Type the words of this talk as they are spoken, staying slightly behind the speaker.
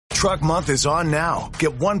Truck Month is on now.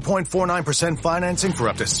 Get 1.49% financing for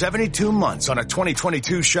up to 72 months on a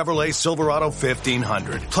 2022 Chevrolet Silverado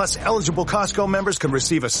 1500. Plus, eligible Costco members can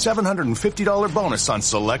receive a $750 bonus on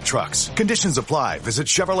select trucks. Conditions apply. Visit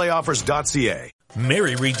ChevroletOffers.ca.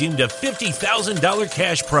 Mary redeemed a $50,000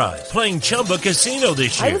 cash prize playing Chumba Casino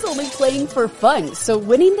this year. I was only playing for fun, so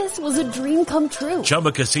winning this was a dream come true.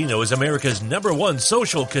 Chumba Casino is America's #1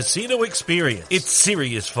 social casino experience. It's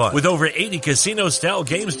serious fun. With over 80 casino-style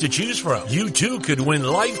games to choose from, you too could win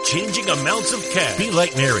life-changing amounts of cash. Be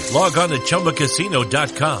like Mary. Log on to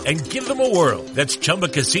ChumbaCasino.com and give them a whirl. That's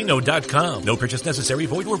ChumbaCasino.com. No purchase necessary.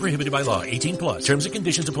 Void where prohibited by law. 18 plus. Terms and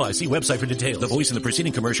conditions apply. See website for details. The voice in the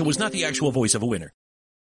preceding commercial was not the actual voice of a winner.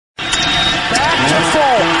 Back to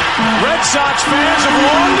full. Red Sox fans have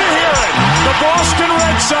longed to hear it. The Boston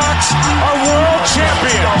Red Sox are world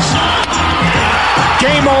champions.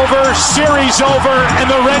 Game over, series over, and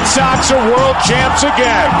the Red Sox are world champs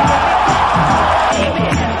again.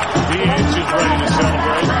 The Edge is ready to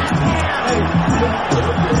celebrate.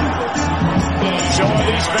 Showing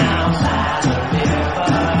these fans.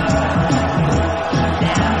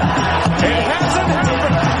 It hasn't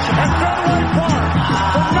happened at Fenway Park.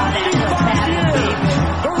 For 95 years,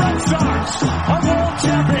 the Red Sox are world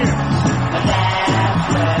champions.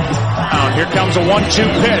 Now, here comes a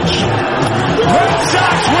 1-2 pitch. Red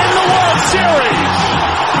Sox win the World Series.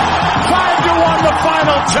 5-1 the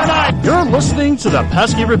final tonight. You're listening to the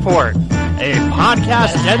Pesky Report, a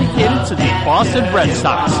podcast dedicated to the Boston Red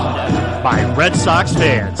Sox by Red Sox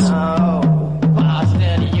fans.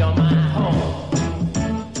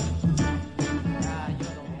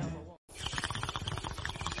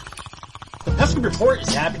 The Pesky Report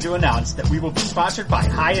is happy to announce that we will be sponsored by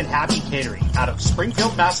High and Happy Catering out of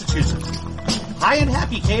Springfield, Massachusetts. High and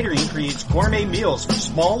Happy Catering creates gourmet meals for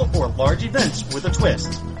small or large events with a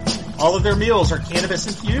twist. All of their meals are cannabis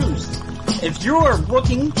infused. If you are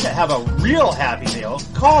looking to have a real happy meal,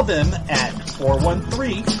 call them at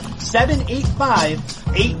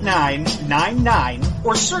 413-785-8999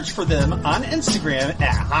 or search for them on Instagram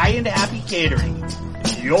at High and Happy Catering.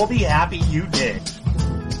 You'll be happy you did.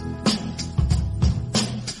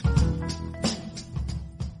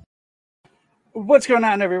 What's going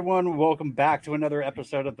on, everyone? Welcome back to another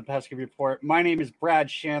episode of the Pesky Report. My name is Brad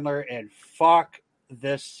Chandler, and fuck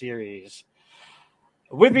this series.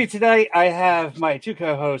 With me today, I have my two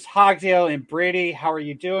co-hosts, Hogdale and Brady. How are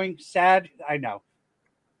you doing? Sad? I know.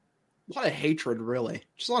 A lot of hatred, really.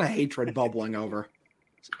 Just a lot of hatred bubbling over.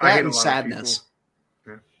 I hate and sadness.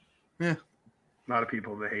 Yeah. A lot of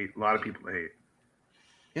people that hate. A lot of people that hate.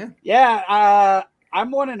 Yeah,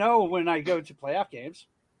 I'm 1-0 when I go to playoff games.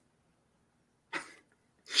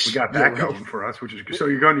 We got that going for us, which is so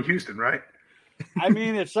you're going to Houston, right? I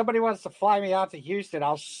mean, if somebody wants to fly me out to Houston,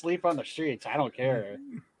 I'll sleep on the streets. I don't care.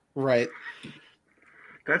 Right.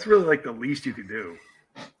 That's really like the least you could do.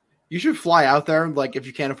 You should fly out there, like, if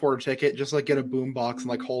you can't afford a ticket, just, like, get a boom box and,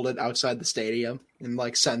 like, hold it outside the stadium and,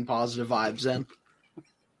 like, send positive vibes in.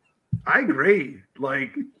 I agree.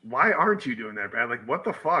 Like, why aren't you doing that, Brad? Like, what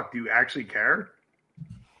the fuck? Do you actually care?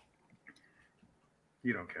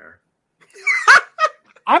 You don't care.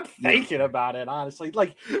 I'm thinking about it, honestly.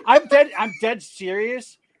 Like, I'm dead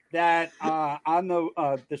serious that on the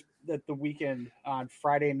weekend on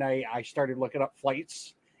Friday night I started looking up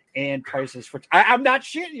flights and prices for. I'm not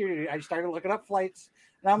shitting you. I started looking up flights,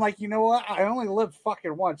 and I'm like, you know what? I only live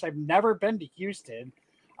fucking once. I've never been to Houston.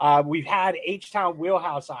 We've had H-Town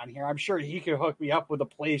Wheelhouse on here. I'm sure he could hook me up with a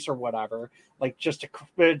place or whatever, like just to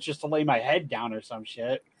lay my head down or some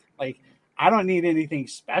shit. Like, I don't need anything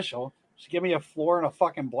special. Just give me a floor and a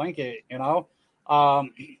fucking blanket, you know.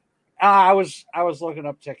 I was looking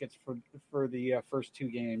up tickets for the first two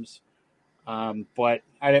games, but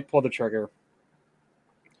I didn't pull the trigger.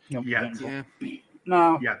 You know, Yeah.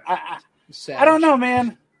 No. Yeah. I don't know,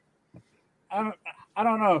 man. I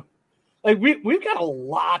don't know. Like we've got a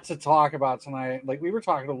lot to talk about tonight. Like we were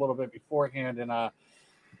talking a little bit beforehand, and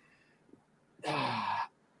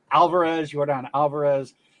Jordan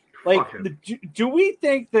Alvarez. Like, do we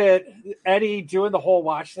think that Eddie doing the whole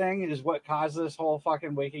watch thing is what caused this whole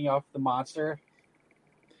fucking waking up the monster?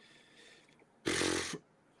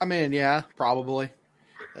 I mean, yeah, probably.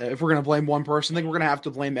 If we're going to blame one person, I think we're going to have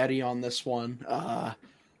to blame Eddie on this one.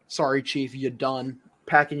 Sorry, Chief, you done.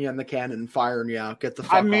 Packing you in the cannon and firing you out. Get the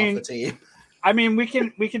fuck off the team. I mean, we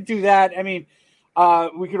can do that. I mean,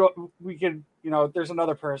 we could, you know, there's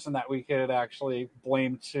another person that we could actually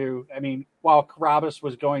blame too. I mean, while Carabas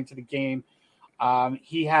was going to the game,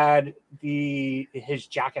 he had his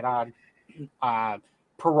jacket on.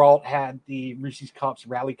 Peralt had the Reese's Cups,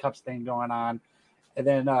 Rally Cups thing going on. And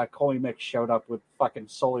then Coley Mick showed up with fucking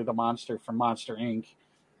Sully the Monster from Monster Inc.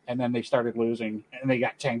 And then they started losing, and they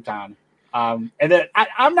got tanked on. And then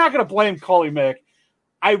I'm not going to blame Coley Mick.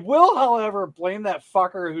 I will, however, blame that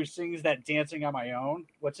fucker who sings that Dancing on My Own.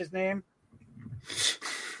 What's his name?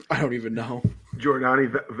 I don't even know.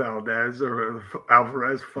 Jordani Valdez or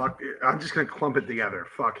Alvarez. Fuck it. I'm just going to clump it together.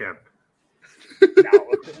 Fuck him. No,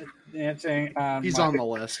 Dancing on He's on the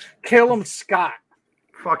list. Caleb Scott.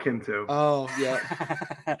 Fuck him too. Oh,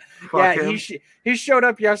 yeah. Yeah, him. he showed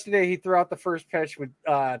up yesterday. He threw out the first pitch with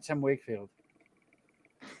Tim Wakefield.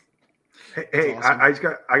 Hey,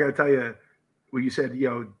 awesome. I got to tell you, when you said,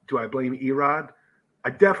 do I blame Erod? I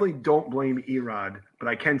definitely don't blame Erod, but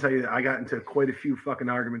I can tell you that I got into quite a few fucking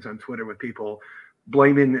arguments on Twitter with people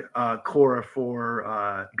blaming Cora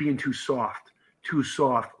for being too soft.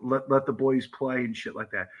 Let the boys play and shit like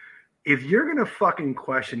that. If you're gonna fucking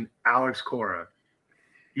question Alex Cora,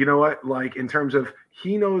 you know what? Like, in terms of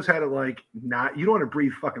he knows how to not. You don't want to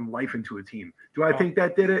breathe fucking life into a team. Do I think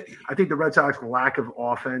that did it? I think the Red Sox lack of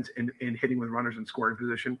offense and hitting with runners in scoring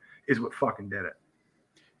position is what fucking did it.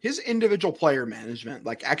 His individual player management,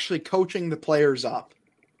 like actually coaching the players up,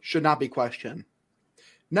 should not be questioned.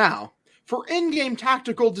 Now, for in-game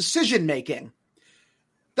tactical decision-making,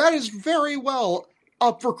 that is very well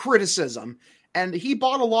up for criticism. And he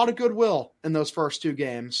bought a lot of goodwill in those first two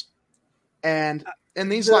games. And in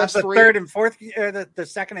these last three... third and fourth, the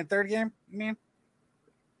second and third game, you mean?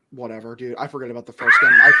 Whatever, dude. I forget about the first game.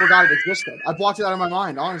 I forgot it existed. I blocked it out of my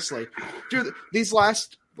mind, honestly. Dude, these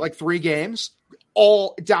last, three games,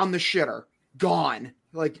 all down the shitter. Gone.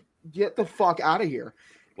 Get the fuck out of here.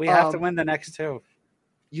 We have to win the next two.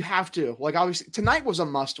 You have to. Obviously, tonight was a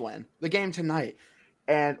must-win. The game tonight.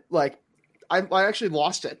 And, I actually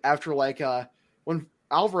lost it after, when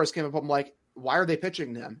Alvarez came up, I'm like, why are they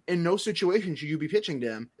pitching to him? In no situation should you be pitching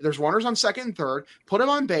to him. There's runners on second and third. Put him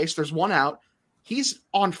on base. There's one out. He's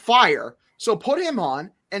on fire. So put him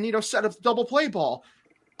on and, set a double play ball.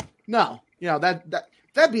 No.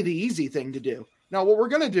 That'd be the easy thing to do. Now, what we're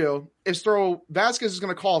going to do is Vasquez is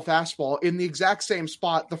going to call a fastball in the exact same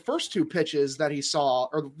spot. The first two pitches that he saw,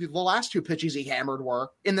 or the last two pitches he hammered were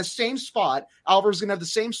in the same spot. Alvarez is going to have the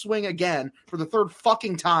same swing again for the third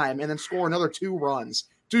fucking time and then score another 2 runs.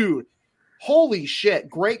 Dude, holy shit.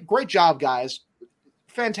 Great job, guys.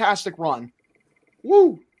 Fantastic run.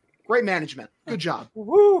 Woo. Great management. Good job.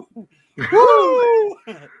 Woo. Woo.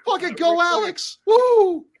 Fucking go, Alex.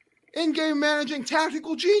 Woo. In-game managing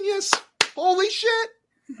tactical genius. Holy shit.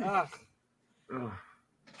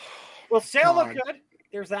 Well, Sale looked good.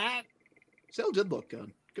 There's that. Sale did look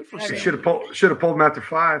good. Good for They Sale. should have pulled him after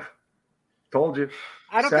 5. Told you.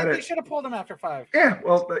 I don't think they should have pulled him after 5. Yeah,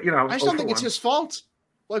 well, I just don't think it's his fault.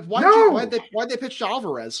 Why'd they pitch to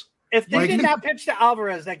Alvarez? If they did not pitch to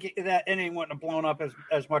Alvarez, that inning wouldn't have blown up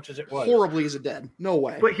as much as it was. Horribly as it did. No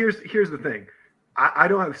way. But here's the thing. I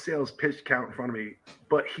don't have Sale's pitch count in front of me,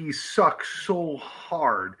 but he sucks so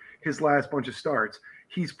hard his last bunch of starts.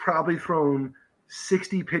 He's probably thrown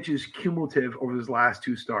 60 pitches cumulative over his last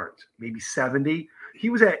 2 starts, maybe 70. He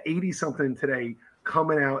was at 80-something today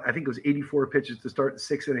coming out. I think it was 84 pitches to start the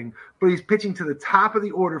 6th inning, but he's pitching to the top of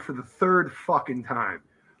the order for the 3rd fucking time.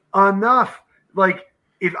 Enough.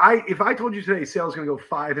 If I told you today Sale's going to go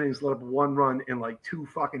 5 innings, let up 1 run and 2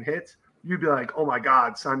 fucking hits, you'd be like, oh my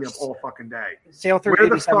God, sign me up all fucking day. Sale threw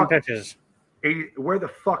 87 pitches. Where the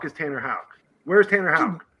fuck is Tanner Houck? Where's Tanner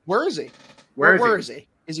Houck? Dude, where is he? Where is he?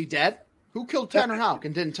 Is he dead? Who killed Tanner Houck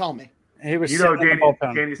and didn't tell me? He was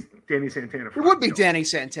Danny Santana. It would be Danny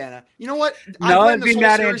Santana. You know what? No, it'd be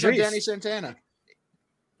Matt Andrees. Danny Santana.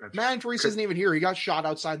 Matt Andrees isn't even here. He got shot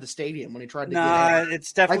outside the stadium when he tried to get in.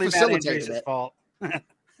 It's definitely Matt Andrees' fault.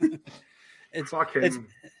 Fuck him.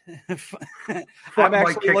 I'm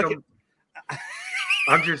actually looking.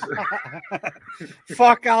 I'm just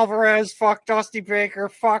fuck Alvarez, fuck Dusty Baker,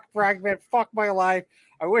 fuck Bregman, fuck my life.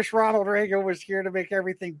 I wish Ronald Reagan was here to make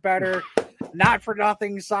everything better. Not for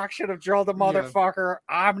nothing, Sox should have drilled the motherfucker.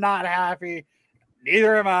 Yeah. I'm not happy.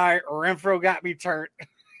 Neither am I. Renfro got me turned.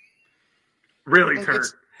 Really turned.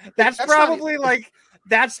 That's probably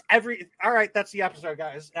that's every. All right, that's the episode,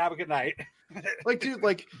 guys. Have a good night.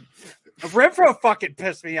 Renfro fucking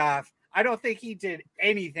pissed me off. I don't think he did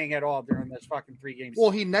anything at all during this fucking 3 games.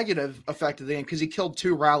 Well, he negative affected the game because he killed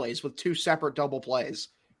 2 rallies with 2 separate double plays.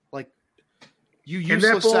 You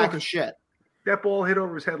useless sack of shit. That ball hit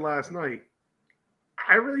over his head last night.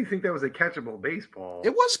 I really think that was a catchable baseball. It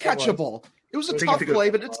was catchable. It was a tough play,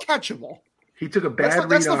 but it's catchable. He took a bad read.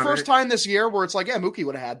 That's the first time this year where it's Mookie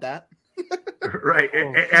would have had that. Right.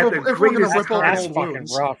 If we're going to rip open old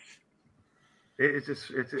wounds. Rough. It's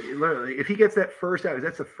literally, if he gets that first out,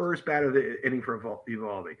 that's the first bat of the inning for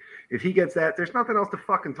Evaldi. If he gets that, there's nothing else to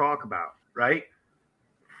fucking talk about, right?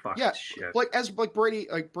 Yeah, shit. like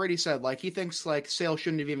Brady said, like he thinks like Sale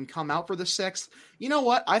shouldn't have even come out for the 6th. You know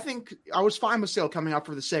what? I think I was fine with Sale coming out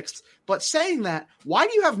for the 6th, but saying that, why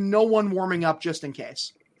do you have no one warming up just in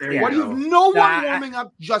case? Why do you have no one warming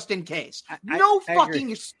up just in case? No fucking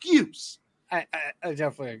excuse. I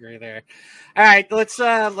definitely agree there. All right, let's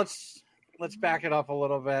back it up a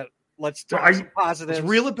little bit. Let's talk some positives. Let's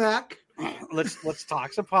reel it back. Let's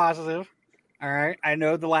talk some positive. All right. I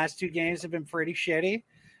know the last 2 games have been pretty shitty.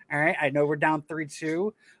 All right. I know we're down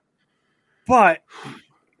 3-2, but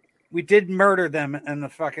we did murder them in the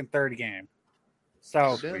fucking 3rd game.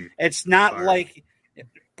 So it's not like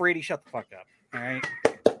Brady, shut the fuck up. All right.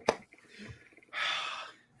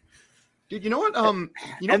 Dude, you know what?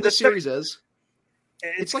 You know what this series is?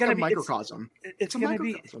 It's like a microcosm. It's going to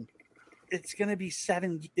be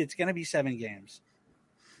 7. It's going to be 7 games.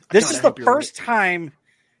 This is the first time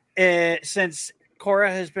since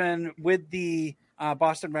Cora has been with the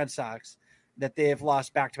Boston Red Sox that they have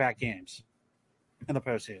lost back-to-back games in the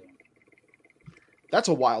postseason. That's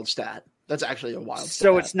a wild stat. That's actually a wild stat.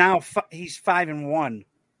 So it's now he's 5-1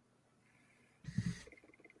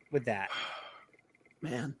 with that.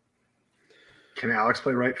 Man. Can Alex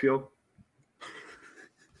play right field?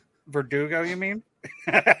 Verdugo, you mean?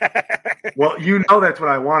 Well, you know that's what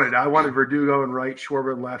I wanted. I wanted Verdugo in right,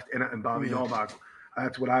 Schwarber left, and Bobby Dalbach.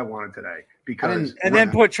 That's what I wanted today. Because and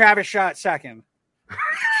then put Travis Shaw at second.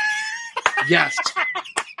 Yes.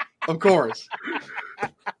 Of course.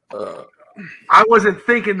 I wasn't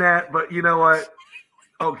thinking that, but you know what?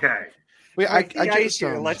 Okay. Wait, I get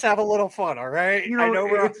here. Let's have a little fun, all right? You know, I know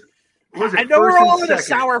we're we're all in a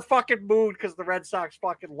sour fucking mood because the Red Sox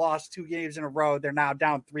fucking lost 2 games in a row. They're now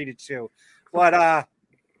down 3-2. But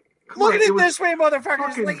look at it this way,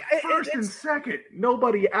 motherfuckers. Like, first and second,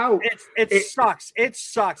 nobody out. It sucks. It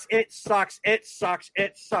sucks. It sucks. It sucks.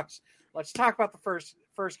 It sucks. Let's talk about the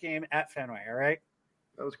first game at Fenway. All right.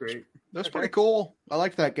 That was great. That's pretty cool. I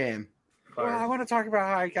liked that game. Well, I want to talk about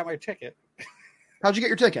how I got my ticket. How'd you get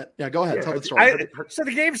your ticket? Yeah, go ahead. Tell the story. So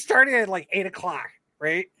the game started at like 8:00,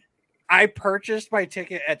 right? I purchased my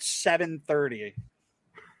ticket at 7:30.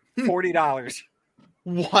 $40.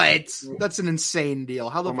 What? That's an insane deal.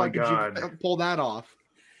 How the fuck did you pull that off?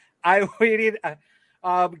 I waited.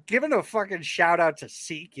 Giving a fucking shout out to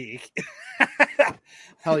SeatGeek.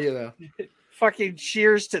 Hell yeah. Fucking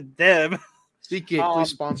cheers to them. SeatGeek, please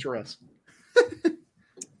sponsor us.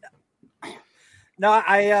 No,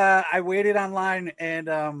 I waited online and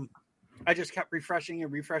I just kept refreshing. I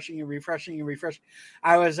was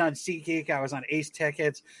on SeatGeek. I was on Ace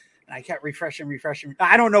Tickets. And I kept refreshing.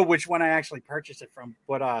 I don't know which one I actually purchased it from,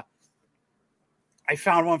 but I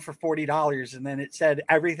found one for $40, and then it said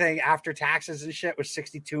everything after taxes and shit was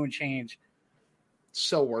 $62 and change.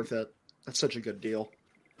 So worth it. That's such a good deal.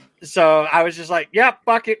 So I was just like, yep,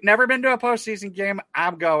 fuck it. Never been to a postseason game.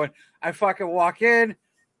 I'm going. I fucking walk in.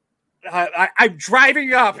 I'm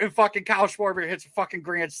driving up, and fucking Kyle Schwarber hits a fucking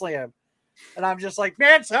grand slam. And I'm just like,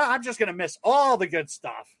 man, I'm just going to miss all the good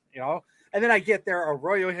stuff, you know? And then I get there,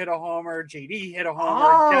 Arroyo hit a homer, JD hit a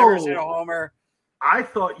homer, Devers hit a homer. I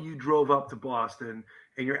thought you drove up to Boston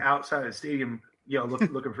and you're outside the stadium,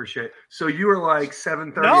 looking for shit. So you were like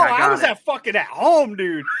 7:30. No, I was at home,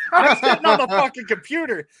 dude. I'm sitting on the fucking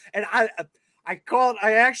computer, and I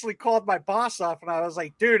actually called my boss up, and I was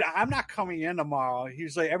like, dude, I'm not coming in tomorrow. He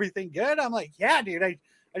was like, everything good? I'm like, yeah, dude. I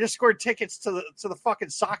just scored tickets to the fucking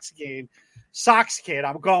Sox game. Sox kid,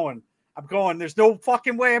 I'm going. There's no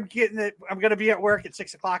fucking way I'm getting it. I'm going to be at work at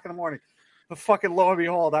 6:00 in the morning. But fucking lo and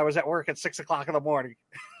behold, I was at work at 6:00 in the morning.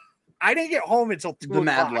 I didn't get home until 2:00. The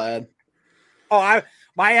mad lad. Oh,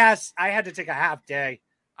 my ass. I had to take a half day.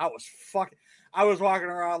 I was walking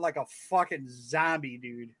around like a fucking zombie,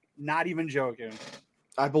 dude. Not even joking.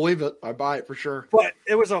 I believe it. I buy it for sure. But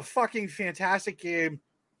it was a fucking fantastic game.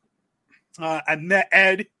 I met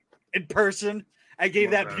Ed in person. I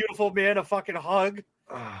gave that beautiful man a fucking hug.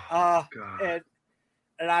 Oh, God.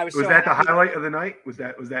 And I was that the highlight of the night? Was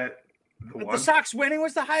that the one? The Sox winning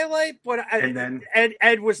was the highlight, but then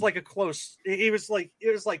Ed was like a close. It was like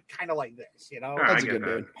kind of like this, you know. That's a good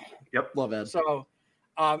dude. Yep, love Ed. So,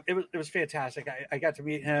 it was fantastic. I got to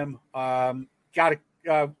meet him. Got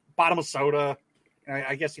a bottle of soda.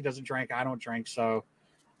 I guess he doesn't drink. I don't drink. So,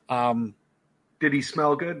 did he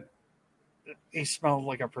smell good? He smelled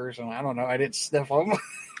like a person. I don't know. I didn't sniff him.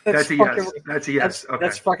 That's a yes. That's a yes. Okay.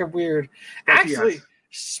 That's fucking weird. That's actually,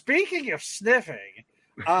 speaking of sniffing,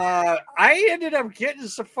 I ended up getting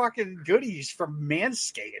some fucking goodies from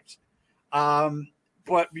Manscaped.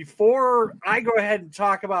 But before I go ahead and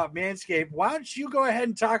talk about Manscaped, why don't you go ahead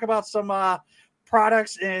and talk about some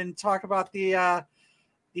products and talk about the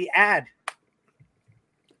ad?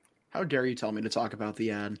 How dare you tell me to talk about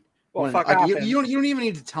the ad? Well, fuck off. You don't even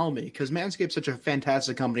need to tell me, because Manscaped's such a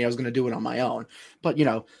fantastic company. I was going to do it on my own. But,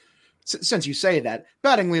 since you say that,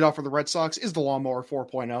 batting leadoff for the Red Sox is the Lawnmower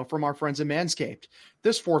 4.0 from our friends at Manscaped.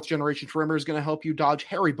 This fourth-generation trimmer is going to help you dodge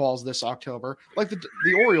hairy balls this October, like the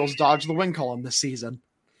Orioles dodged the wing column this season.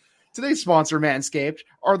 Today's sponsor, Manscaped,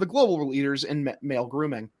 are the global leaders in male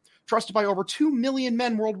grooming, trusted by over 2 million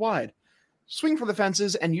men worldwide. Swing for the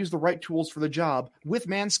fences and use the right tools for the job with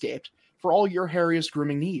Manscaped for all your hairiest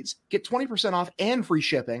grooming needs. Get 20% off and free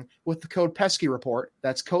shipping with the code Pesky Report.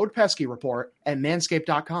 That's code Pesky Report at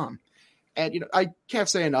manscaped.com. And I can't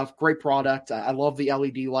say enough. Great product. I love the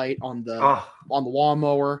LED light on the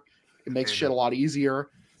lawnmower. It makes shit a lot easier.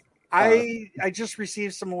 I just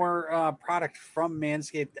received some more product from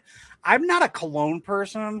Manscaped. I'm not a cologne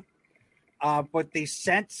person, but they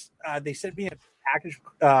sent me a package.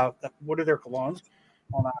 What are their colognes?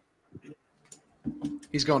 Hold on.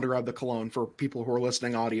 He's going to grab the cologne for people who are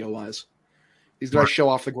listening audio wise. He's going to show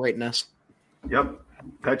off the greatness. Yep,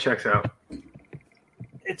 that checks out.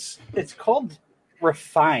 It's called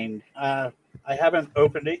Refined. I haven't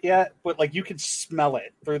opened it yet, but you can smell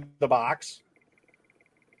it through the box.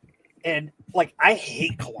 And I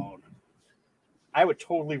hate cologne. I would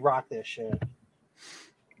totally rock this shit.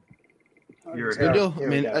 You're Good deal. I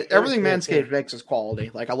mean, everything Manscaped makes is quality.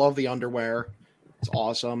 I love the underwear. It's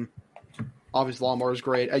awesome. Obviously, lawnmower is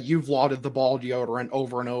great. You've lauded the ball deodorant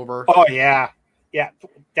over and over. Oh yeah,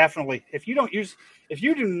 definitely. If you don't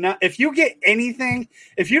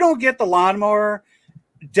get the lawnmower,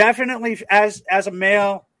 definitely as a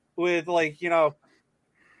male with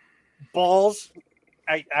balls,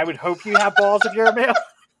 I would hope you have balls if you're a male.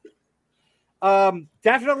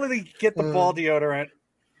 Definitely get the ball deodorant.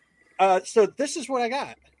 So this is what I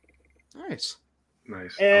got. Nice.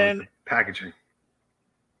 And packaging.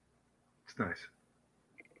 It's nice.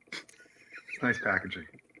 It's nice packaging.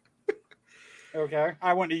 Okay,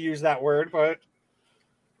 I wanted to use that word, but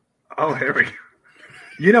here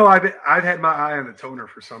we go. I've had my eye on the toner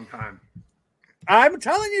for some time. I'm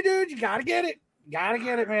telling you, dude, you gotta get it. Gotta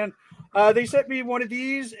get it, man. They sent me one of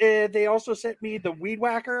these. They also sent me the Weed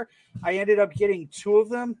Whacker. I ended up getting 2 of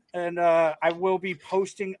them, and I will be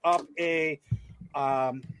posting up a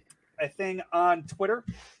thing on Twitter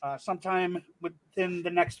sometime within the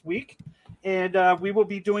next week, and we will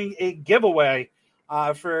be doing a giveaway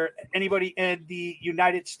for anybody in the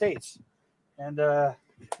United States. And I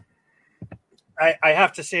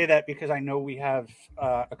have to say that because I know we have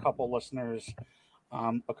a couple listeners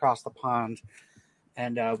across the pond.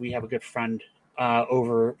 And we have a good friend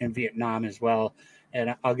over in Vietnam as well.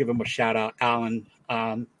 And I'll give him a shout out, Alan.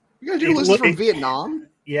 You guys do listen from Vietnam?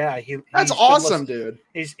 Yeah. That's awesome, dude.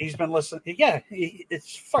 He's been listening. Yeah,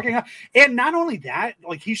 it's fucking. And not only that,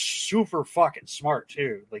 he's super fucking smart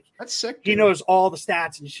too. That's sick. Dude. He knows all the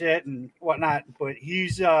stats and shit and whatnot. But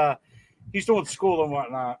he's doing school and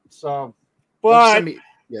whatnot. So, but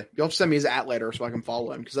you'll have to send me his @ later so I can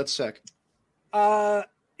follow him because that's sick.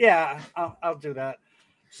 Yeah, I'll do that.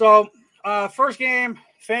 So, first game,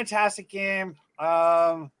 fantastic game.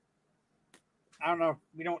 I don't know.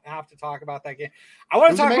 We don't have to talk about that game. I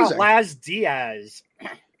want to talk about Laz Diaz.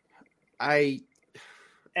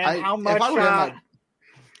 How much.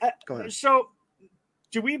 Go ahead. So,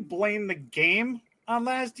 do we blame the game on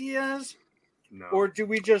Laz Diaz? No. Or do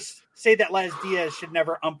we just say that Laz Diaz should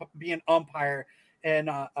never be an umpire in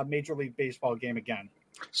a Major League Baseball game again?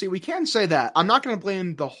 See, we can say that. I'm not going to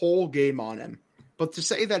blame the whole game on him. But to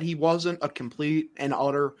say that he wasn't a complete and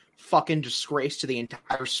utter fucking disgrace to the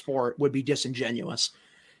entire sport would be disingenuous.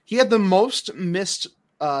 He had the most missed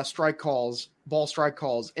ball strike calls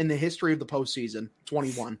in the history of the postseason,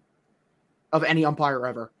 21, of any umpire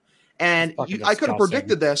ever. And I could have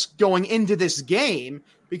predicted this going into this game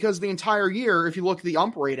because the entire year, if you look at the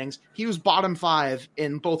ump ratings, he was bottom 5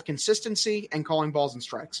 in both consistency and calling balls and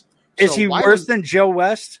strikes. Is he worse than Joe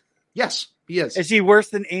West? Yes, he is. Is he worse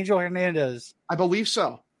than Angel Hernandez? I believe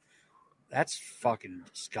so. That's fucking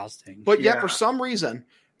disgusting. But yet, for some reason,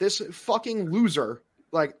 this fucking loser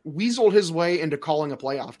weaseled his way into calling a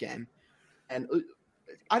playoff game. And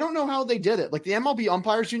I don't know how they did it. The MLB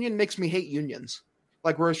Umpires Union makes me hate unions.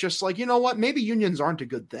 Where it's just you know what? Maybe unions aren't a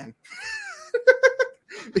good thing.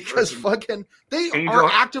 Because they are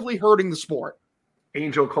actively hurting the sport.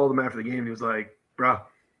 Angel called him after the game. He was like, bro,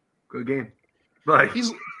 good game.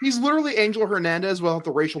 He's literally Angel Hernandez without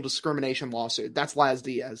the racial discrimination lawsuit. That's Laz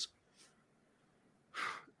Diaz.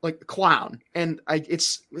 Clown. And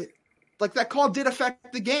Like that call did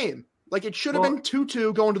affect the game. Like it should have been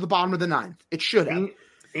 2-2 going to the bottom of the ninth. It should have.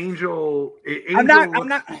 Angel I'm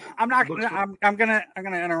gonna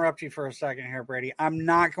interrupt you for a second here, Brady. I'm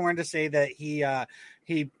not going to say that he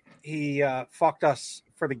fucked us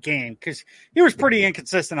for the game because he was pretty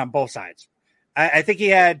inconsistent on both sides. I think he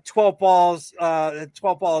had 12 balls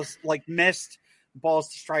like missed balls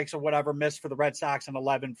to strikes or whatever missed for the Red Sox and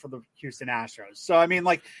 11 for the Houston Astros. So I mean,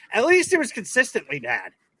 like at least it was consistently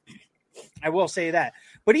bad. I will say that,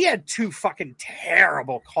 but he had 2 fucking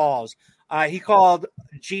terrible calls. He called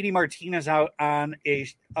JD Martinez out on a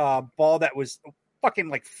ball that was fucking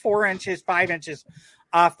like 4 inches, 5 inches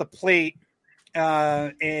off the plate.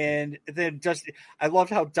 And then I loved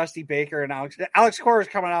how Dusty Baker and Alex Cora is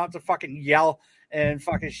coming out to fucking yell and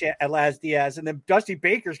fucking shit at Laz Diaz. And then Dusty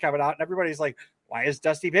Baker's coming out and everybody's like, why is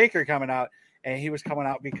Dusty Baker coming out? And he was coming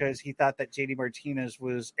out because he thought that JD Martinez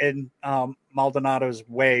was in Maldonado's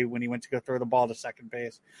way when he went to go throw the ball to second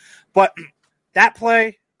base. But that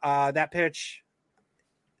play, that pitch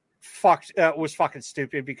was fucking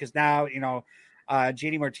stupid because now,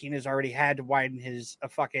 JD Martinez already had to widen his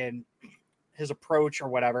approach or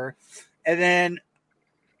whatever. And then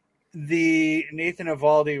the Nathan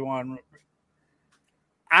Eovaldi one,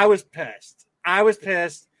 I was pissed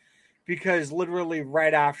because literally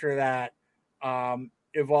right after that,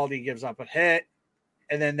 Eovaldi gives up a hit,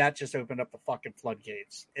 and then that just opened up the fucking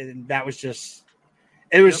floodgates. And that was just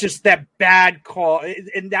just that bad call.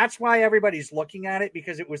 And that's why everybody's looking at it,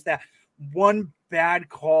 because it was that one bad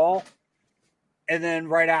call. And then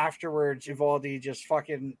right afterwards, Eovaldi just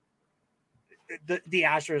fucking the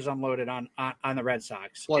Astros unloaded on the Red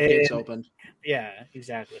Sox. Floodgates opened. Yeah,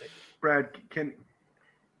 exactly. Brad,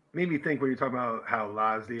 made me think when you're talking about how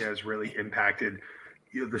Laz Diaz really impacted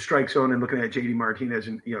the strike zone and looking at JD Martinez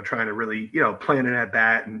and trying to really plan an at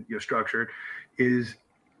bat and structure. Is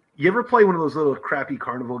you ever play one of those little crappy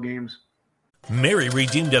carnival games? Mary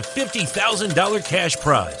redeemed a $50,000 cash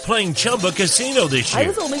prize playing Chumba Casino this year. I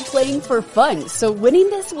was only playing for fun, so winning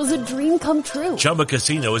this was a dream come true. Chumba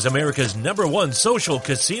Casino is America's #1 social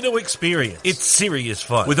casino experience. It's serious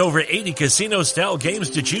fun. With over 80 casino-style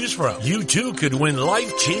games to choose from, you too could win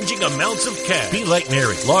life-changing amounts of cash. Be like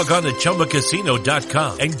Mary. Log on to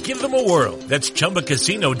ChumbaCasino.com and give them a whirl. That's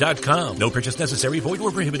ChumbaCasino.com. No purchase necessary. Void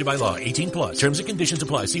where prohibited by law. 18+. Terms and conditions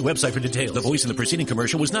apply. See website for details. The voice in the preceding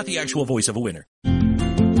commercial was not the actual voice of a winner.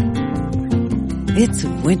 It's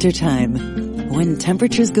wintertime. When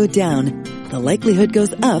temperatures go down, the likelihood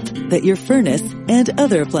goes up that your furnace and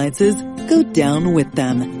other appliances go down with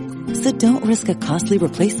them. So don't risk a costly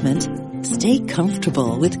replacement. Stay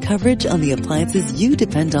comfortable with coverage on the appliances you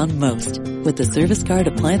depend on most with the Service Guard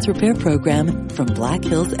Appliance Repair Program from Black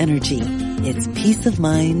Hills Energy. It's peace of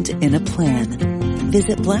mind in a plan.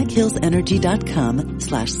 Visit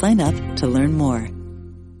blackhillsenergy.com/sign up to learn more.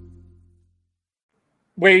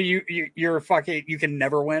 Where you're fucking, you can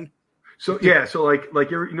never win. So yeah, so like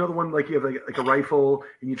you're the one, like you have like a rifle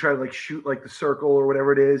and you try to like shoot like the circle or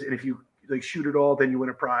whatever it is, and if you like shoot it all, then you win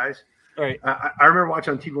a prize. Right. I remember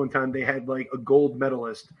watching on TV one time, they had like a gold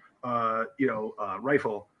medalist,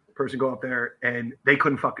 rifle person go up there and they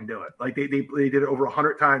couldn't fucking do it. Like they did it over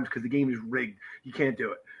 100 times because the game is rigged. You can't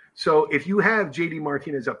do it. So if you have JD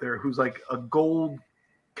Martinez up there, who's like a gold,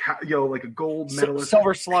 like a gold medalist,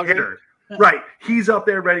 silver slugger hitter. Right. He's up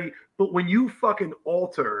there ready. But when you fucking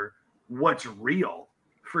alter what's real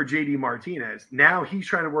for JD Martinez, now he's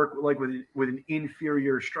trying to work like with an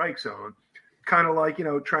inferior strike zone, kind of like,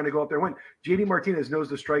 trying to go up there and win. JD Martinez knows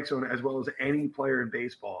the strike zone as well as any player in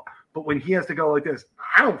baseball. But when he has to go like this,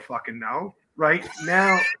 I don't fucking know. Right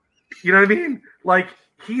now, you know what I mean? Like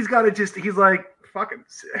he's got to he's like, fucking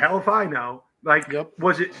hell if I know. Like,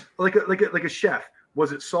 Was it like a chef?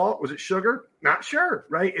 Was it salt? Was it sugar? Not sure,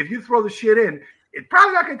 right? If you throw the shit in, it's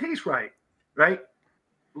probably not going to taste right?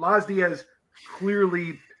 Laz Diaz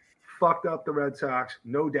clearly fucked up the Red Sox,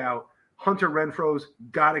 no doubt. Hunter Renfroe's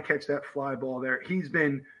got to catch that fly ball there. He's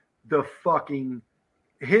been him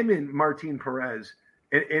and Martin Perez,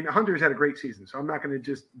 and Hunter's had a great season, so I'm not going to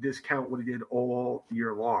just discount what he did all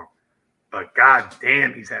year long. But god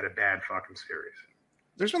damn, he's had a bad fucking series.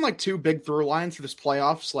 There's been like 2 big through lines for this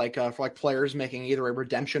playoffs, like for like players making either a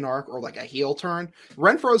redemption arc or like a heel turn.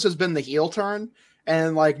 Renfroe's has been the heel turn,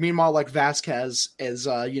 and like meanwhile, like Vasquez is,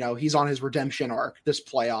 he's on his redemption arc this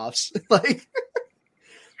playoffs. Like,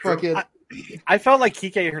 fucking. I felt like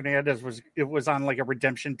Kike Hernandez was on like a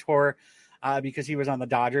redemption tour because he was on the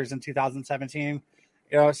Dodgers in 2017.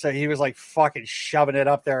 So he was like fucking shoving it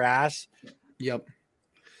up their ass. Yep.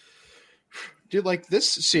 Dude, like this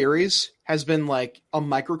series has been like a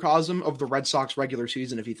microcosm of the Red Sox regular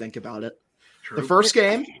season, if you think about it. The first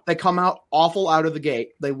game, they come out awful out of the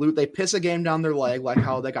gate. They piss a game down their leg, like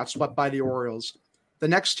how they got swept by the Orioles. The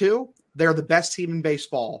next two, they're the best team in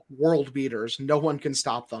baseball, world beaters. No one can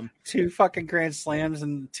stop them. 2 fucking grand slams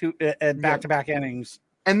and back-to-back innings.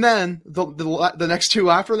 And then the next 2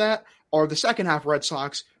 after that are the second half Red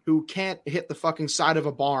Sox, who can't hit the fucking side of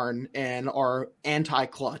a barn and are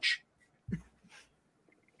anti-clutch.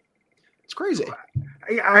 It's crazy.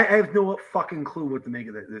 I have no fucking clue what to make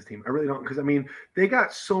of this team. I really don't, because I mean they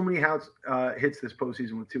got so many hits this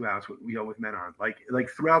postseason with 2 outs with men on, like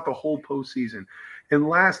throughout the whole postseason. And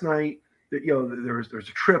last night, there's a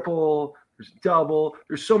triple, there's a double,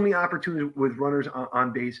 there's so many opportunities with runners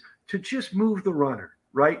on base to just move the runner,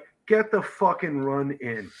 right? Get the fucking run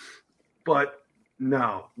in. But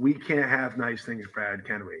no, we can't have nice things, Brad,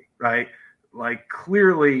 can we? Right? Like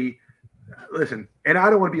clearly. Listen, and I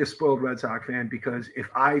don't want to be a spoiled Red Sox fan, because if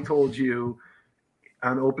I told you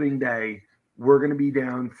on opening day we're going to be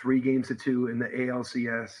down 3-2 in the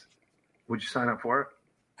ALCS, would you sign up for it?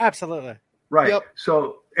 Absolutely. Right. Yep.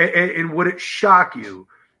 So, and would it shock you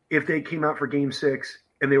if they came out for Game 6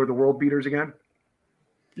 and they were the world beaters again?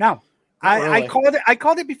 No. Really. I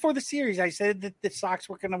called it before the series. I said that the Sox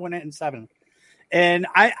were going to win it in 7. And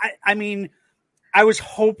I mean, I was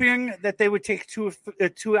hoping that they would take 2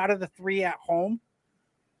 out of the 3 at home,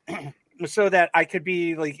 so that I could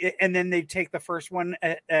be like, and then they'd take the first one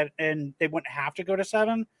and they wouldn't have to go to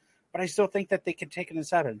 7. But I still think that they could take it in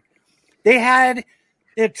 7. They had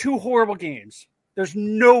 2 horrible games. There's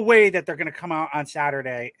no way that they're going to come out on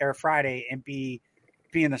Saturday or Friday and be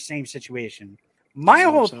in the same situation. My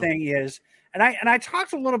whole thing is, and I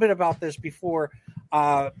talked a little bit about this before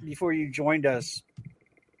you joined us.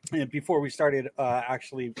 And before we started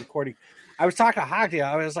actually recording, I was talking to Hagdia.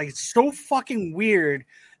 I was like, it's so fucking weird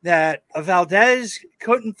that Valdez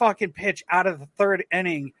couldn't fucking pitch out of the 3rd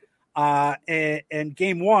inning in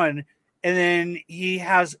Game 1, and then he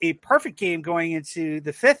has a perfect game going into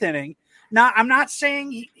the 5th inning. Now, I'm not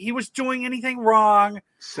saying he was doing anything wrong.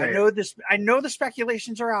 I know the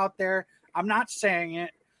speculations are out there. I'm not saying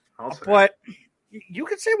it, but you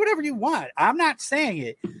can say whatever you want. I'm not saying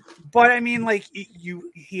it, but I mean, like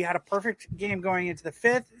he had a perfect game going into the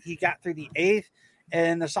 5th. He got through the 8th,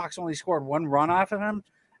 and the Sox only scored 1 run off of him.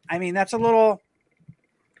 I mean, that's a little.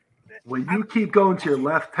 When you keep going to your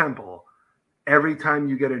left temple every time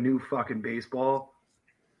you get a new fucking baseball,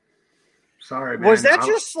 sorry, man. Was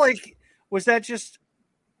that just?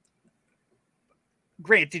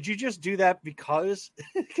 Great. Did you just do that because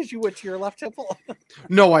you went to your left temple?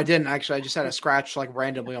 No, I didn't actually. I just had a scratch like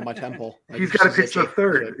randomly on my temple. Like, he's got to pitch the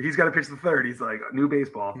 3rd. He's got to pitch the 3rd. He's like, new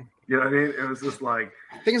baseball. You know what I mean? It was just like.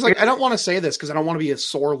 Thing is, like, I don't want to say this because I don't want to be a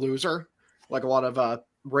sore loser, like a lot of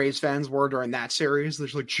Rays fans were during that series. They're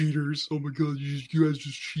just like, cheaters. Oh my god, you guys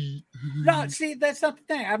just cheat. No, see, that's not the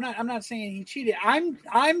thing. I'm not saying he cheated.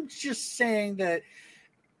 I'm just saying that.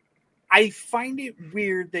 I find it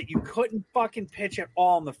weird that you couldn't fucking pitch at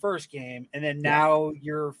all in the first game, and then now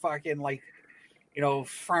you're fucking like,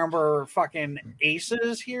 Farmer fucking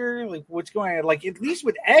aces here. Like, what's going on? Like, at least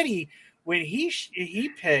with Eddie, when he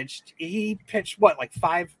pitched what, like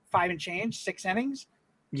 5 and change, 6 innings.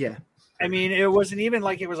 Yeah, I mean, it wasn't even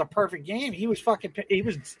like it was a perfect game. He was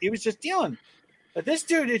just dealing. But this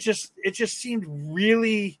dude, it just seemed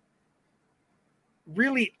really,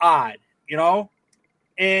 really odd,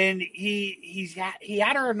 And he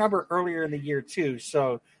had her number earlier in the year too,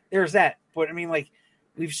 so there's that. But I mean, like,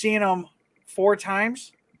 we've seen him 4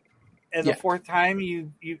 times, and the 4th time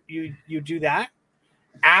you do that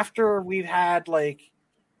after we've had, like,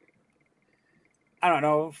 I don't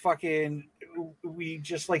know, fucking, we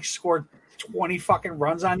just like scored 20 fucking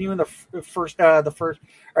runs on you in the first or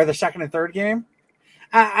the second and third game.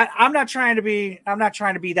 I'm not trying to be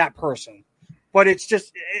that person, but it's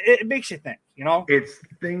just it makes you think, It's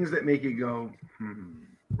things that make you go,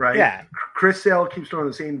 right? Yeah. Chris Sale keeps throwing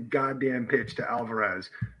the same goddamn pitch to Alvarez,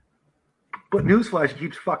 but newsflash, he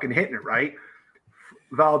keeps fucking hitting it, right?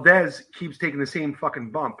 Valdez keeps taking the same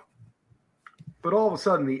fucking bump, but all of a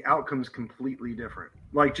sudden the outcome's completely different,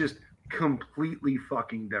 like just completely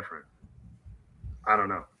fucking different. I don't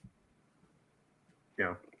know.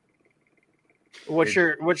 What's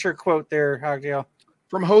your quote there, Hagdale?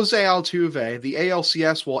 From Jose Altuve, the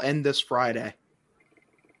ALCS will end this Friday.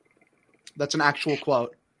 That's an actual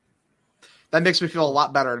quote. That makes me feel a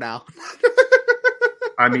lot better now.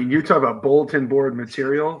 I mean, you talk about bulletin board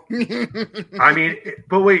material. I mean,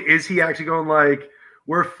 but wait, is he actually going like,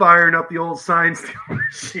 we're firing up the old sign stealing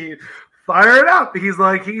machine? Fire it up. He's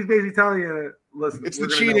basically telling you, listen, It's the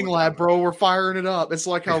cheating lab, bro. We're firing it up. It's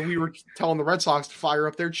like how we were telling the Red Sox to fire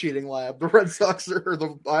up their cheating lab. The Red Sox or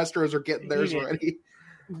the Astros are getting theirs ready.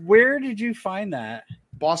 Where did you find that?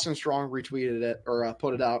 Boston Strong retweeted it or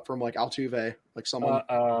put it out from like Altuve, like someone.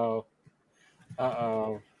 Uh-oh.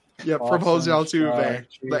 Yeah, from Jose Altuve.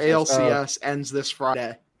 The ALCS ends this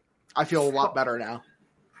Friday. I feel a lot better now.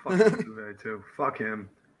 Fuck Altuve, too. Fuck him.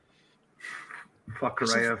 Fuck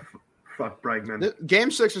Correa. Fuck Bregman.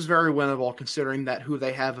 Game 6 is very winnable considering that who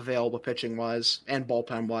they have available pitching-wise and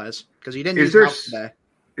bullpen-wise. Because he didn't use House today.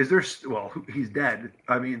 He's dead.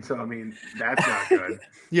 That's not good.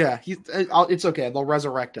 Yeah, it's okay. They'll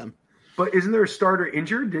resurrect him. But isn't there a starter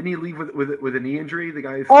injured? Didn't he leave with a knee injury? The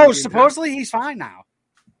guy. Supposedly he's fine now.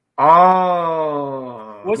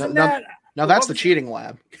 Oh, now that's the cheating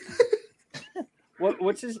lab. What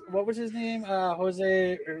was his name?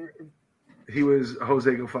 Jose. He was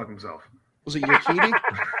Jose. Go fuck himself. Was it Urquidy?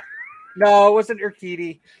 No, it wasn't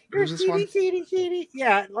Urquidy. Urquidy.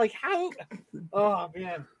 Yeah, like how? Oh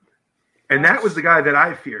man. And that was the guy that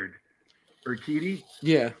I feared, Urquidy.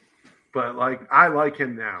 Yeah, but I like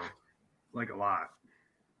him now, a lot.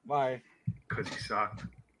 Why? Because he sucked.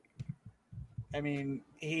 I mean,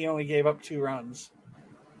 he only gave up 2 runs.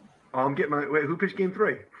 I'm getting who pitched game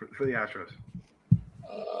 3 for the Astros?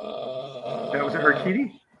 That was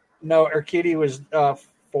Urquidy? No, Urquidy was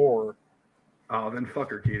 4. Oh, then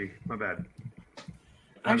fuck Urquidy. My bad.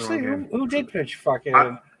 Actually, who did pitch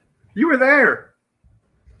fucking? You were there.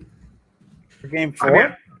 For game 4? I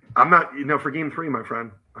mean, I'm not, for game 3, my friend.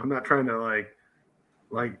 I'm not trying to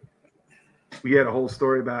like we had a whole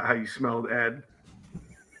story about how you smelled Ed.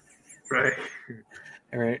 Right.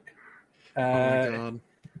 All right. Oh my God.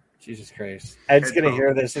 Jesus Christ. Ed's going to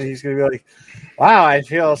hear this and he's going to be like, wow, I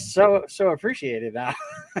feel so appreciated now.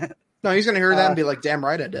 No, he's going to hear that and be like, damn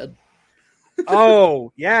right I did.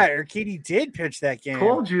 Oh, yeah. Urquidy did pitch that game.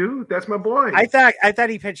 Told you. That's my boy. I thought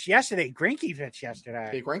he pitched yesterday. Greinke pitched yesterday.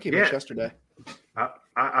 Hey, Greinke pitched yesterday.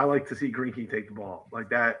 I like to see Greinke take the ball. Like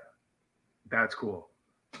that. That's cool.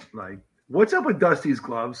 Like, what's up with Dusty's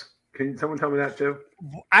gloves? Can someone tell me that too?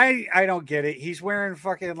 I don't get it. He's wearing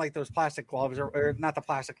fucking like those plastic gloves or not the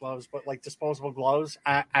plastic gloves, but like disposable gloves.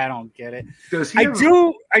 I don't get it.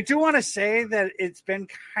 I do want to say that it's been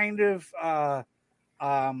kind of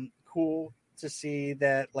cool to see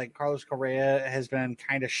that like Carlos Correa has been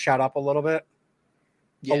kind of shut up a little bit.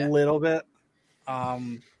 Yeah. A little bit.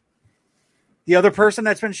 The other person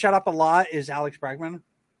that's been shut up a lot is Alex Bregman.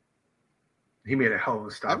 He made a hell of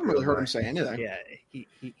a stop. I haven't really heard him say anything. Yeah, he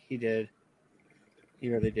did. He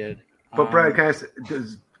really did. But Brad,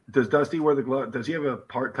 does Dusty wear the glove? Does he have a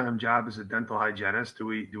part-time job as a dental hygienist? Do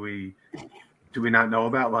we not know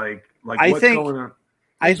about like what's going on?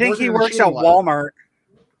 I think he works at Walmart.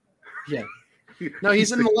 Yeah. No,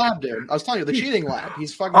 he's in the lab, dude. I was telling you, the cheating lab.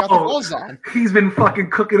 He's fucking got the gloves on. He's been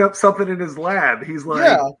fucking cooking up something in his lab. He's like,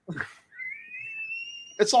 yeah.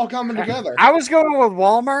 It's all coming together. I was going with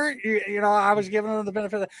Walmart. I was giving them the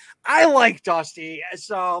benefit of I like Dusty.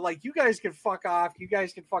 So, like, you guys can fuck off. You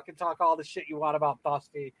guys can fucking talk all the shit you want about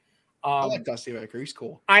Dusty. I like Dusty Baker. He's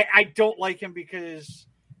cool. I don't like him because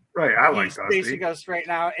he's facing us right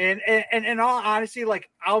now. And in all honesty, like,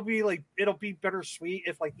 I'll be like, it'll be bittersweet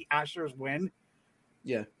if, like, the Astros win.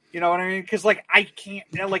 Yeah. You know what I mean? Because, like, I can't,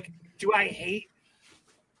 like, do I hate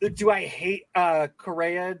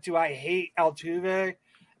Correa? Do I hate Altuve?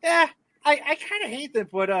 Yeah, I kind of hate them,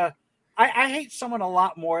 but I hate someone a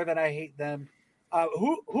lot more than I hate them.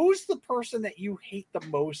 Who's the person that you hate the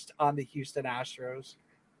most on the Houston Astros?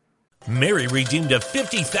 Mary redeemed a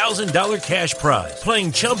 $50,000 cash prize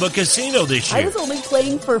playing Chumba Casino this year. I was only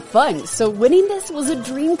playing for fun, so winning this was a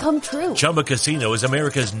dream come true. Chumba Casino is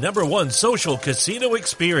America's #1 social casino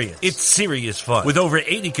experience. It's serious fun. With over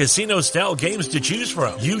 80 casino-style games to choose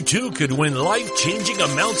from, you too could win life-changing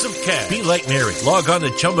amounts of cash. Be like Mary. Log on to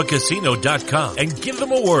ChumbaCasino.com and give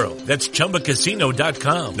them a whirl. That's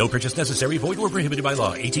ChumbaCasino.com. No purchase necessary. Void or prohibited by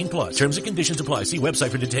law. 18+. Terms and conditions apply. See website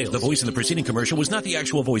for details. The voice in the preceding commercial was not the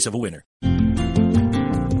actual voice of a winner.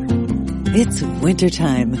 It's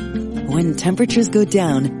wintertime. When temperatures go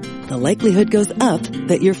down, the likelihood goes up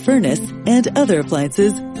that your furnace and other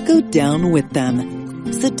appliances go down with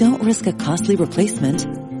them. So don't risk a costly replacement.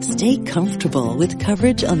 Stay comfortable with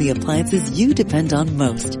coverage on the appliances you depend on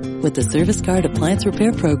most with the Service Guard Appliance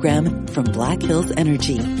Repair Program from Black Hills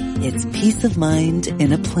Energy. It's peace of mind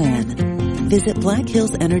in a plan. Visit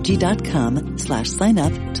blackhillsenergy.com/sign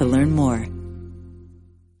up to learn more.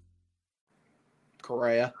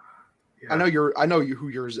 Correa. Yeah. I know who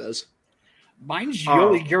yours is. Mine's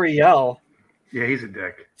Yuli Gurriel. Yeah, he's a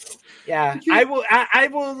dick. Yeah, I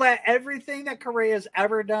will let everything that Correa's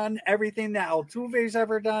ever done, everything that Altuve's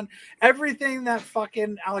ever done, everything that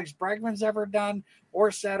fucking Alex Bregman's ever done or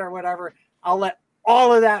said or whatever, I'll let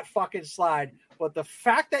all of that fucking slide. But the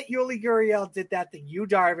fact that Yuli Gurriel did that to Yu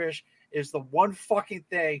Darvish is the one fucking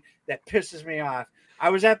thing that pisses me off. I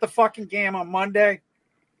was at the fucking game on Monday,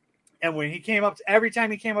 and when he came up, every time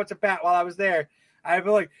he came up to bat while I was there, I'd be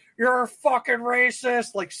like, "You're a fucking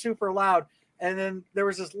racist," like super loud. And then there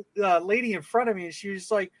was this lady in front of me, and she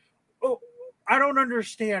was like, "Oh, I don't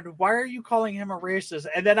understand. Why are you calling him a racist?"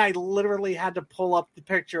 And then I literally had to pull up the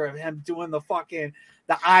picture of him doing the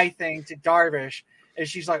eye thing to Darvish, and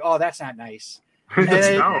she's like, "Oh, that's not nice." And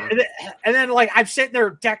then, like, I'm sitting there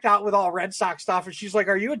decked out with all Red Sox stuff, and she's like,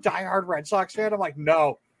 "Are you a diehard Red Sox fan?" I'm like,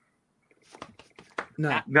 "No,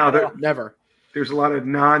 never." There's a lot of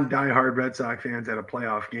non-diehard Red Sox fans at a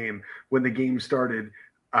playoff game when the game started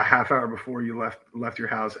a half hour before you left your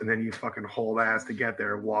house, and then you fucking hauled ass to get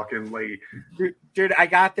there, walk in late. Dude, I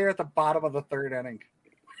got there at the bottom of the third inning.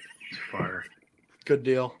 It's fire. Good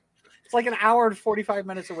deal. It's like an hour and 45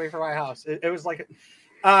 minutes away from my house. It was like,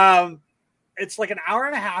 it's like an hour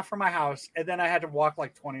and a half from my house, and then I had to walk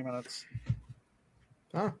like 20 minutes.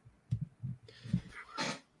 Oh.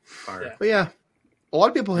 Fire. Yeah. But yeah, a lot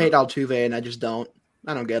of people hate Altuve, and I just don't.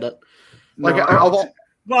 I don't get it. Like,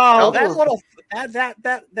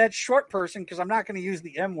 that short person, because I'm not going to use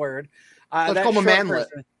the M word. Let's call him a manlet.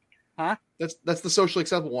 Person, huh? That's the socially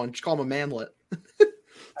acceptable one. Just call him a manlet.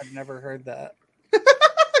 I've never heard that.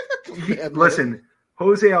 Listen,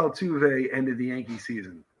 Jose Altuve ended the Yankee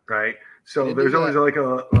season, right? So there's always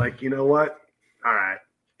you know what? All right.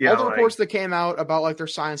 All the reports that came out about like their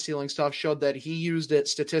sign stealing stuff showed that he used it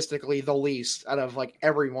statistically the least out of like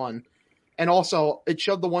everyone. And also, it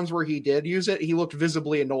showed the ones where he did use it, he looked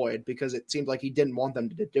visibly annoyed because it seemed like he didn't want them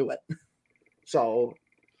to do it. So,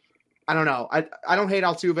 I don't know. I don't hate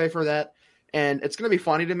Altuve for that. And it's going to be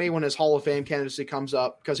funny to me when his Hall of Fame candidacy comes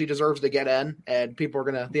up because he deserves to get in, and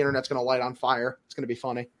the internet's going to light on fire. It's going to be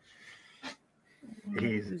funny.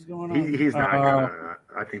 He's not gonna.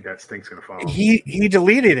 I think that stink's going to follow. He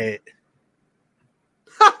deleted it.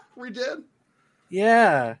 We did?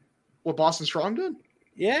 Yeah. What, Boston Strong did?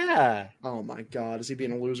 Yeah. Oh my God. Is he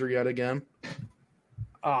being a loser yet again?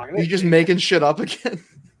 Oh, he's just making shit up again.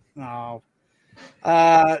 No.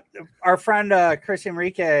 Our friend Chris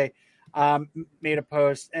Enrique made a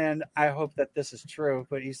post, and I hope that this is true,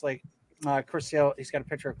 but he's like, Chris Sale, he's got a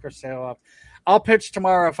picture of Chris Sale up. I'll pitch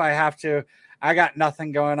tomorrow if I have to. I got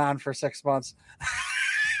nothing going on for 6 months.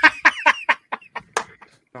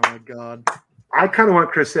 Oh my God. I kind of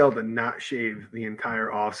want Chris Sale to not shave the entire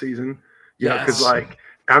offseason. Yeah, because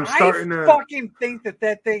I'm starting to fucking think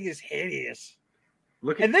that thing is hideous.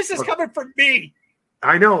 This is coming from me.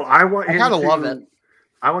 I know. I kind of love it.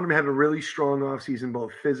 I want him to have a really strong offseason,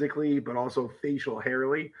 both physically but also facial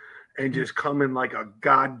hairly, and just come in like a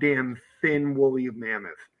goddamn thin woolly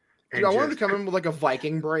mammoth. Dude, I want him to come in with like a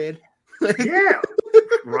Viking braid. Yeah,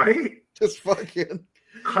 right. Just fucking.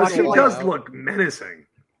 Because he does look menacing.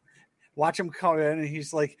 Watch him come in, and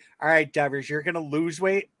he's like, "All right, Devers, you're going to lose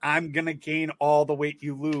weight. I'm going to gain all the weight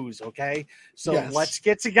you lose, okay? So let's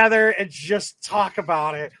get together and just talk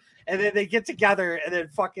about it." And then they get together, and then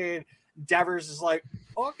fucking Devers is like,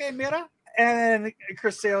 "Okay, mira." And then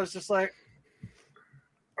Chris Sale is just like,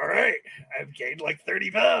 "All right, I've gained like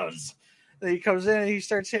 30 pounds." Then he comes in, and he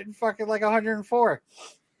starts hitting fucking like 104.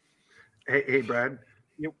 Hey, Brad.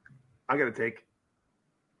 Yep. I got to take.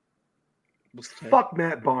 Fuck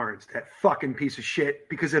Matt Barnes, that fucking piece of shit.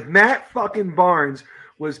 Because if Matt fucking Barnes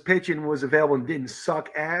was pitching, was available, and didn't suck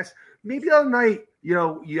ass, maybe the other night,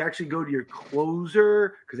 you actually go to your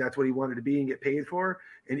closer because that's what he wanted to be and get paid for.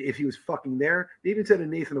 And if he was fucking there, maybe instead of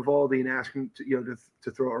Nathan Eovaldi and ask him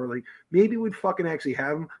to throw early, maybe we'd fucking actually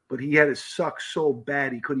have him. But he had to suck so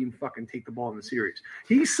bad he couldn't even fucking take the ball in the series.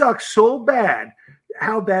 He sucked so bad.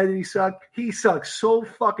 How bad did he suck? He sucked so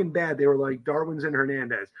fucking bad. They were like Darwin's and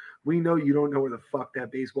Hernandez. We know you don't know where the fuck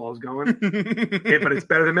that baseball is going, but it's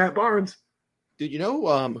better than Matt Barnes. Dude, you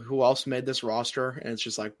know who else made this roster? And it's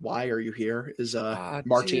just like, why are you here? Is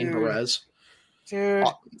Martin Perez. Dude.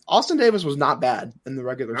 Austin Davis was not bad in the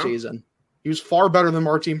regular season. He was far better than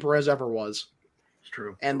Martin Perez ever was. It's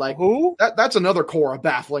true. And like who? That's another core of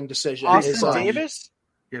baffling decision. Austin Davis?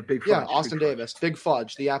 Yeah, Big Fudge. Yeah, Austin Davis. Big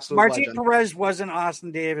Fudge, the absolute Martin legend. Perez wasn't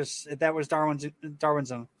Austin Davis. That was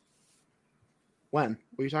Darwinson. When?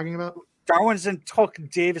 What are you talking about? Darwinson took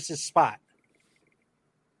Davis's spot.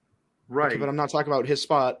 Right. Okay, but I'm not talking about his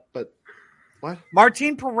spot, but what?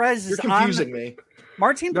 Martin Perez is confusing me.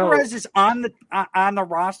 Martin Perez is on the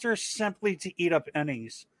roster simply to eat up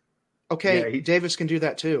innings. Okay, Davis can do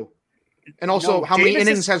that too. And also, how many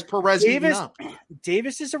innings has Perez eaten up?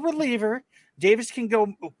 Davis is a reliever. Davis can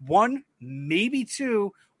go 1, maybe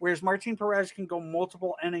 2, whereas Martin Perez can go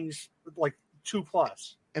multiple innings, like 2+.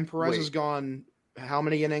 And Perez has gone how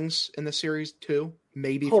many innings in the series? 2,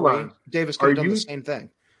 maybe Hold 3. on. Davis could have done the same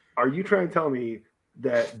thing. Are you trying to tell me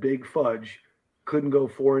that Big Fudge couldn't go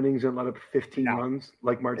 4 innings and let up 15 runs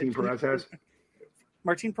like Martin Perez has?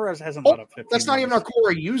 Martin Perez hasn't let up 15 That's not even how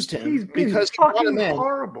Cora used him. He's been because fucking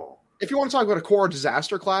horrible. If you want to talk about a Cora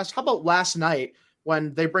disaster class, how about last night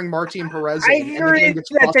when they bring Martin Perez in? I agree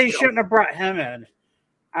that they shouldn't have brought him in.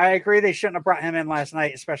 I agree they shouldn't have brought him in last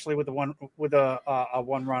night, especially with a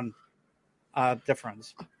 1-run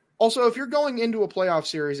difference. Also, if you're going into a playoff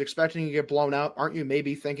series expecting to get blown out, aren't you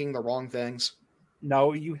maybe thinking the wrong things?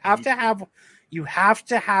 No, you have to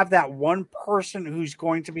have that one person who's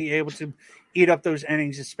going to be able to eat up those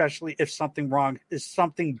innings, especially if something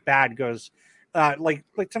bad goes, like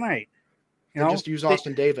tonight. You know, just use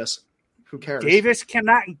Austin Davis. Who cares? Davis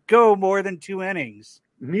cannot go more than 2 innings.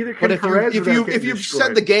 Neither can but Perez. If you've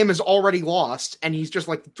said the game is already lost and he's just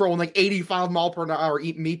like throwing like 85 mile per hour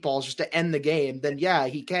eating meatballs just to end the game, then yeah,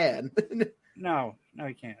 he can. No,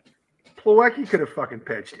 he can't. Plawecki could have fucking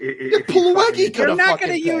pitched. Plawecki could have fucking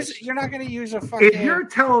pitched. You're not going to use a fucking. If you're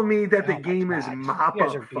telling me that the game is mop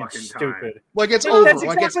up fucking stupid. time, like it's over,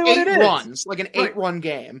 like it's 8 runs, like an 8-run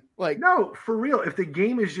game. Like no, for real. If the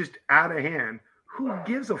game is just out of hand, who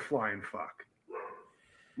gives a flying fuck?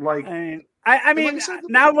 Like, I mean,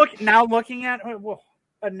 now looking at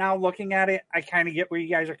it, I kind of get where you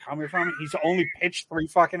guys are coming from. He's only pitched 3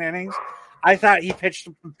 fucking innings. I thought he pitched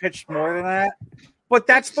more than that. But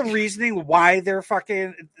that's the reasoning why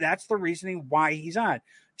that's the reasoning why he's on.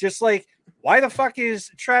 Just like, why the fuck is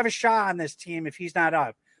Travis Shaw on this team if he's not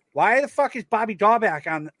up? Why the fuck is Bobby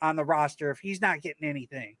Dahlbeck on the roster if he's not getting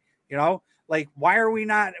anything? You know, like, why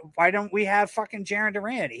don't we have fucking Jarren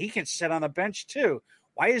Duran? He can sit on the bench too.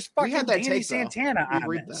 Why is fucking Danny Santana on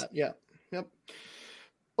this? That. Yeah. Yep.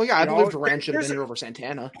 Well, yeah, I believe Duran should have been here over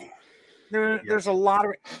Santana. There's a lot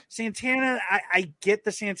of Santana. I get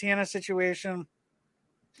the Santana situation.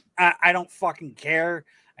 I don't fucking care.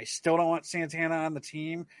 I still don't want Santana on the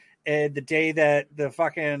team. And the day that the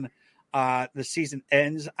fucking the season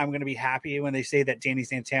ends, I'm going to be happy when they say that Danny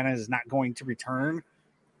Santana is not going to return.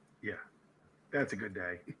 Yeah, that's a good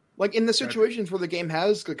day. Like in the situations where the game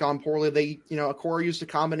has gone poorly, Cora used a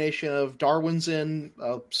combination of Darwinson,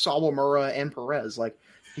 Sawamura, and Perez. Like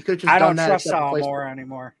he could have just done that. I don't trust Sawamura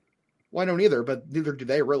anymore. Well, I don't either, but neither do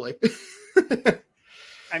they really.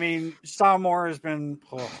 I mean, Sawamura has been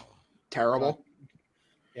terrible.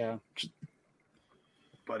 Yeah.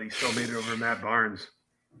 But he still made it over Matt Barnes.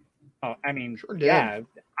 Oh, I mean, sure did. Yeah,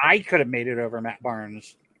 I could have made it over Matt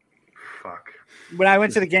Barnes. Fuck. When I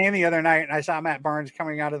went to the game the other night and I saw Matt Barnes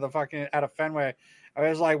coming out of Fenway, I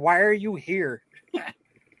was like, why are you here?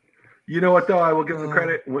 You know what, though? I will give him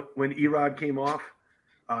credit. When Erod came off,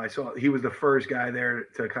 I saw he was the first guy there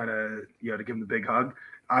to kind of, to give him the big hug.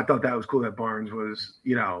 I thought that was cool that Barnes was,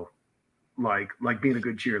 like being a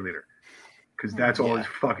good cheerleader. Because that's all he's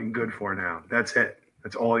fucking good for now. That's it.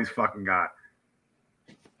 That's all he's fucking got.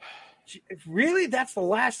 Really? That's the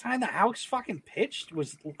last time the Hawks fucking pitched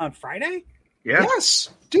was on Friday? Yeah.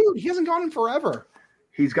 Yes. Dude, he hasn't gone in forever.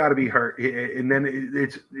 He's got to be hurt. And then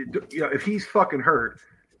it's if he's fucking hurt,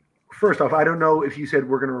 first off, I don't know if you said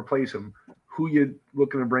we're going to replace him. Who you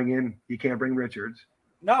looking to bring in? You can't bring Richards.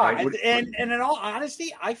 No, right? And in all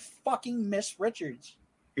honesty, I fucking miss Richards.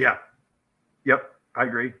 Yeah. Yep, I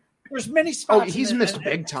agree. There's many spots. Oh, he's missed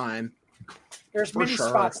big time. There's many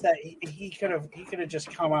spots that he could have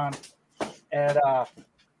just come on and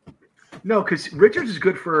no, because Richards is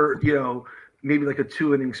good for maybe like a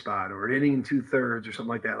 2-inning spot or an inning and 2/3 or something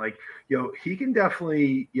like that. Like he can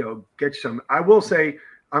definitely get some. I will say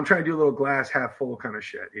I'm trying to do a little glass half full kind of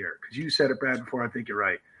shit here because you said it, Brad, before. I think you're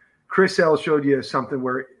right. Chris Sale showed you something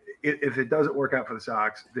where if it doesn't work out for the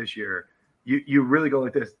Sox this year, you really go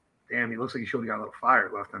like this. Damn, he looks like he showed got a little fire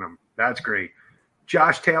left in him. That's great.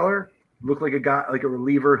 Josh Taylor looked like a guy, like a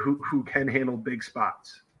reliever who can handle big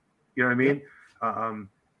spots. You know what I mean? Yep.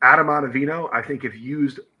 Adam Ottavino, I think if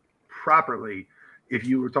used properly, if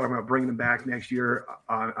you were talking about bringing him back next year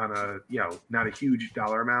on a not a huge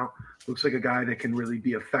dollar amount, looks like a guy that can really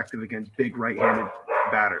be effective against big right-handed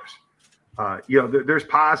batters. There's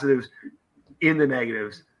positives in the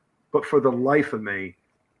negatives, but for the life of me,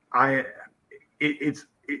 it's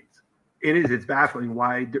baffling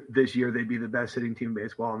why this year they'd be the best hitting team in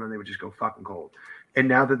baseball and then they would just go fucking cold. And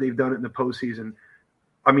now that they've done it in the postseason,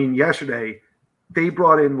 I mean, yesterday they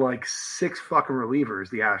brought in like 6 fucking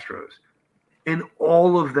relievers, the Astros, and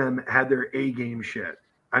all of them had their A game shit.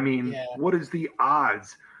 I mean, what is the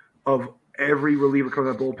odds of every reliever coming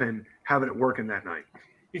out of the bullpen having it working that night?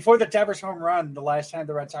 Before the Devers home run, the last time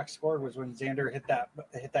the Red Sox scored was when Xander hit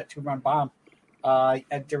that 2-run bomb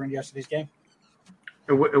during yesterday's game.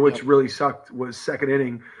 And which really sucked was second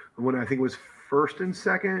inning when I think it was first and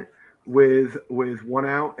second with 1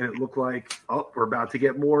 out, and it looked like, we're about to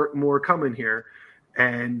get more coming here.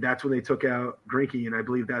 And that's when they took out Greinke, and I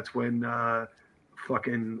believe that's when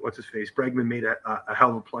what's his face, Bregman made a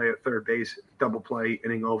hell of a play at third base, double play,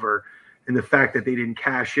 inning over. And the fact that they didn't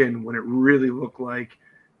cash in when it really looked like,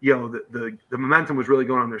 the momentum was really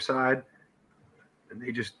going on their side, and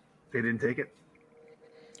they didn't take it.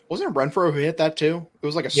 Wasn't it Renfroe who hit that too? It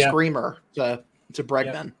was like a screamer to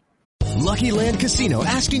Bregman. Yep. Lucky Land Casino,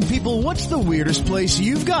 asking people, what's the weirdest place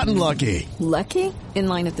you've gotten lucky? Lucky? In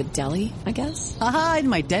line at the deli, I guess? Aha, in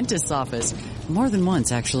my dentist's office. More than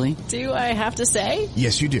once, actually. Do I have to say?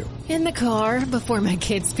 Yes, you do. In the car before my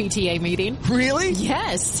kids' PTA meeting. Really?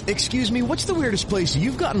 Yes. Excuse me, what's the weirdest place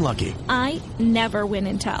you've gotten lucky? I never win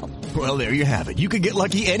and tell. Well, there you have it. You can get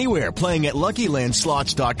lucky anywhere, playing at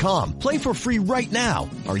LuckyLandSlots.com. Play for free right now.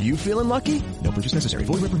 Are you feeling lucky? No purchase necessary.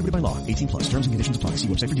 Void where prohibited by law. 18+. Terms and conditions apply. See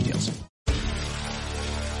website for details.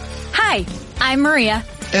 Hi, I'm Maria.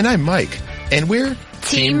 And I'm Mike. And we're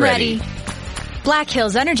Team Ready. Black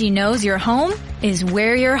Hills Energy knows your home is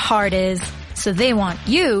where your heart is. So they want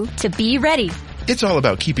you to be ready. It's all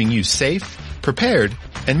about keeping you safe, prepared,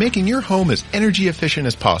 and making your home as energy efficient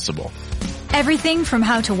as possible. Everything from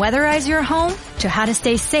how to weatherize your home to how to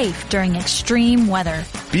stay safe during extreme weather.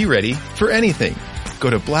 Be ready for anything. Go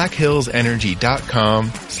to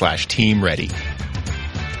blackhillsenergy.com/team ready.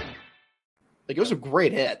 Like, it was a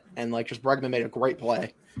great hit, and just Bregman made a great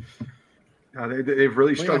play. They've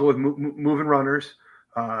really struggled with moving runners.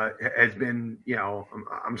 Has been,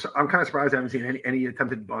 I'm kind of surprised I haven't seen any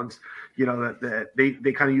attempted bunts. That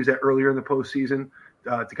they kind of use that earlier in the postseason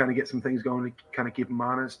to kind of get some things going to kind of keep them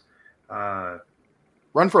honest.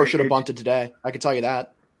 Renfroe should have bunted today. I can tell you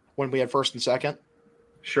that when we had first and second.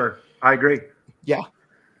 Sure, I agree. Yeah,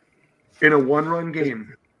 in a one-run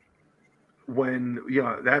game, when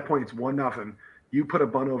at that point it's 1-0, you put a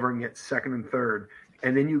bunt over and get second and third,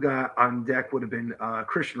 and then you got on deck would have been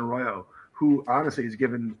Christian Arroyo, who honestly has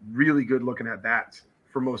given really good looking at bats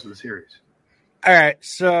for most of the series. All right,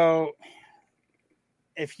 so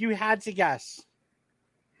if you had to guess,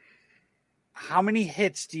 how many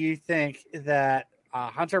hits do you think that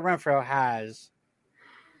Hunter Renfroe has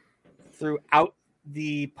throughout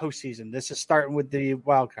the postseason? This is starting with the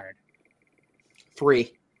wild card.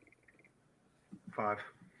 3. 5.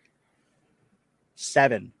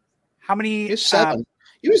 7. How many? He's 7.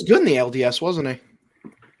 He was good in the LDS, wasn't he?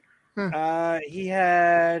 He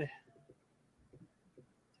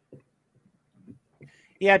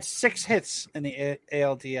had 6 hits in the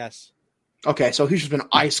ALDS. Okay, so he's just been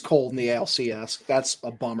ice cold in the ALCS. That's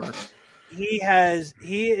a bummer. He is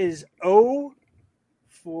 0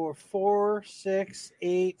 for 4, 6,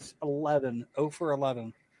 8, 11. 0 for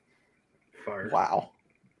 11. Fire. Wow.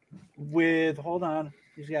 Hold on.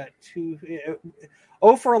 He's got 2.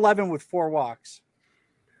 0 for 11 with 4 walks.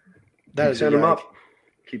 Keep sending him up.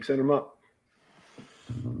 Keep sending him up.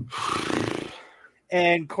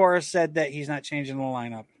 And Cora said that he's not changing the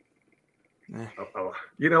lineup.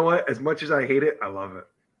 You know what? As much as I hate it, I love it.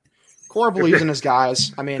 Cora believes in his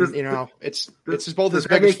guys. I mean, it's both his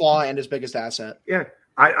biggest flaw and his biggest asset. Yeah.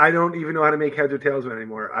 I don't even know how to make heads or tails of it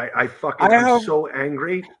anymore. I'm so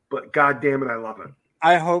angry, but God damn it, I love it.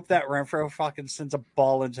 I hope that Renfroe fucking sends a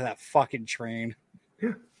ball into that fucking train.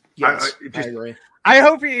 Yeah. Yes, I agree. I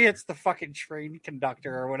hope he hits the fucking train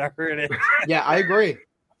conductor or whatever it is. Yeah, I agree.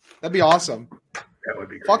 That'd be awesome. That would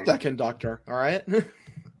be great. Fuck that conductor, all right?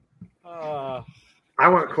 I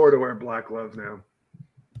want Cora to wear black gloves now.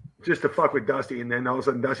 Just to fuck with Dusty, and then all of a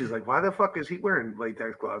sudden Dusty's like, why the fuck is he wearing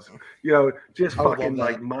latex gloves? Just fucking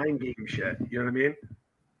like mind game shit. You know what I mean?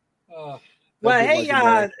 Well, hey,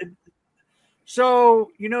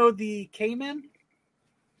 so the K-Men?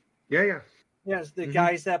 Yeah. Yes, the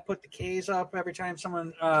guys that put the K's up every time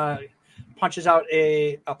someone punches out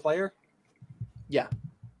a player. Yeah.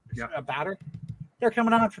 A batter. They're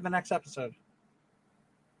coming on for the next episode.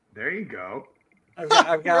 There you go.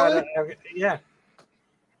 I've got yeah.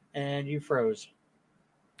 And you froze.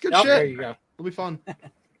 Good shit. There you go. It'll be fun.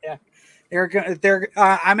 Yeah.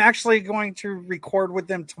 I'm actually going to record with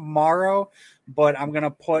them tomorrow, but I'm going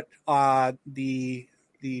to put the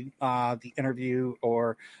interview,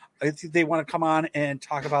 or if they want to come on and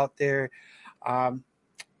talk about their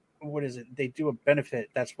what is it? They do a benefit.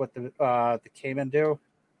 That's what the Cayman do.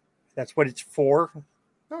 That's what it's for.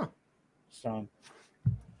 Oh. So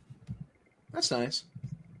that's nice.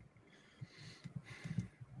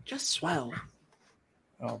 Just swell.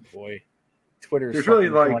 Oh boy, Twitter's There's really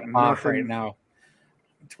fucking like going off nothing right now.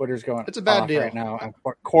 Twitter's going. It's a bad off deal right now. And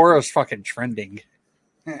Cora's fucking trending.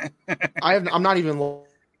 I'm not even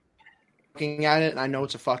looking at it, and I know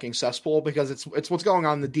it's a fucking cesspool because it's what's going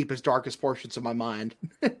on in the deepest, darkest portions of my mind.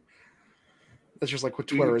 That's just like what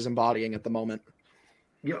Twitter is embodying at the moment.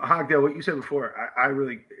 You know, Hogdale, what you said before, I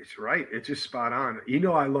really, it's right. It's just spot on. You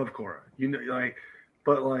know, I love Cora. You know, like,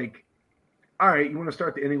 but like, all right, you want to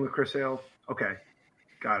start the inning with Chris Sale? Okay,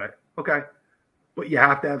 got it. Okay, but you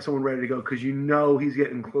have to have someone ready to go because you know he's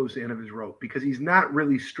getting close to the end of his rope because he's not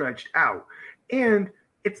really stretched out, and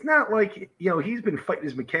it's not like he's been fighting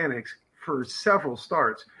his mechanics for several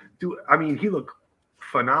starts. I mean, he looked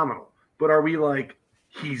phenomenal, but are we like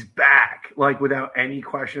he's back like without any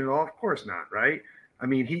question at all? Of course not, right? I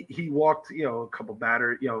mean, he walked a couple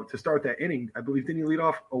batter to start that inning. I believe didn't he lead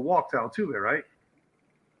off a walk to Altuve, right?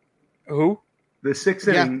 Who? The sixth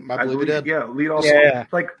inning, I believe he did. Yeah, lead off. Yeah.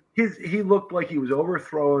 Like he looked like he was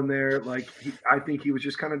overthrowing there. Like I think he was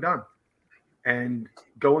just kind of done. And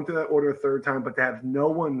going through that order a third time, but to have no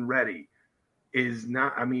one ready is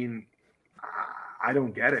not. I mean, I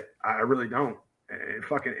don't get it. I really don't.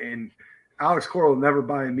 And Alex Cora will never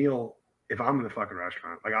buy a meal if I'm in the fucking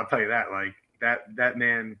restaurant. Like I'll tell you that. Like that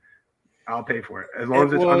man, I'll pay for it as long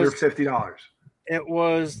as it's under $50. It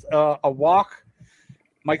was a walk.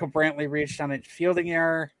 Michael Brantley reached on a fielding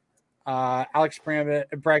error. Alex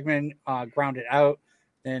Bregman grounded out.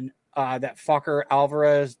 Then that fucker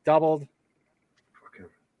Alvarez doubled.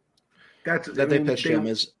 They pitched him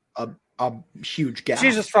as a huge gap.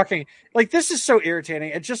 Jesus fucking this is so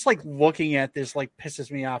irritating. It's just like looking at this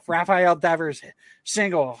pisses me off. Rafael Devers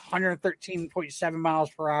single 113.7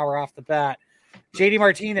 miles per hour off the bat. JD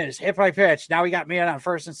Martinez hit by pitch. Now we got man on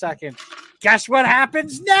first and second. Guess what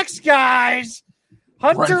happens next, guys?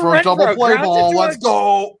 Hunter Renfroe double play ball. Let's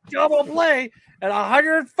go. Double play at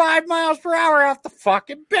 105 miles per hour off the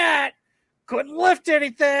fucking bat. Couldn't lift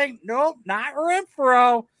anything. Nope, not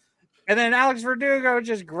Renfroe. And then Alex Verdugo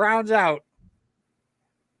just grounds out.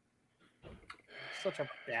 Such a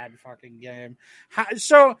bad fucking game.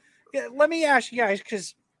 Let me ask you guys,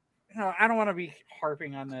 because I don't want to be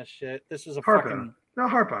harping on this shit. This is a harp fucking... on it. No,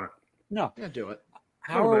 harp on it. No. Yeah, do it.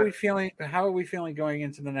 How are we feeling going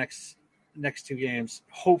into the next two games?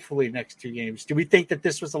 Hopefully next two games. Do we think that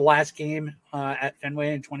this was the last game at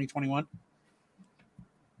Fenway in 2021?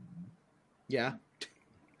 Yeah.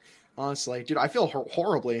 Honestly, dude, I feel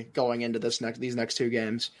horribly going into these next two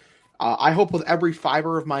games. I hope with every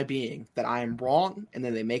fiber of my being that I am wrong and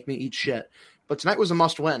then they make me eat shit. But tonight was a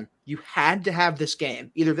must win. You had to have this game.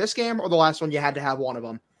 Either this game or the last one, you had to have one of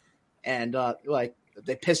them. And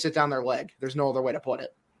they pissed it down their leg. There's no other way to put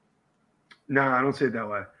it. No, I don't say it that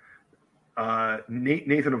way.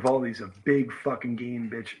 Nathan Eovaldi's a big fucking game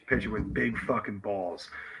pitcher with big fucking balls.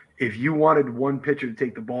 If you wanted one pitcher to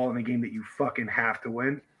take the ball in a game that you fucking have to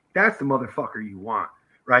win, that's the motherfucker you want,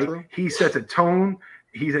 right? True. He sets a tone.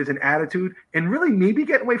 He has an attitude, and really maybe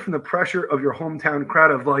get away from the pressure of your hometown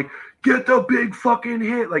crowd of get the big fucking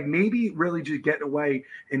hit. Maybe really just getting away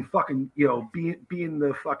and fucking, being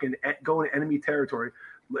the fucking going to enemy territory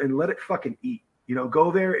and let it fucking eat.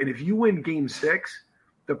 Go there. And if you win game 6,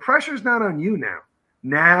 the pressure's not on you now.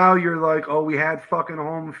 Now you're like, oh, we had fucking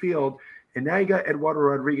home field. And now you got Eduardo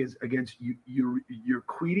Rodriguez against your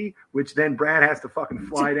Queedy, which then Brad has to fucking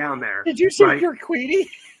fly down there. Did you say your Queedy?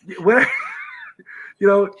 You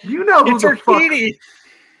know who it's the fuck. Queedy.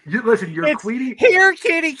 Listen, you're Queedy. Here,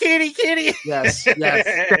 kitty. Yes.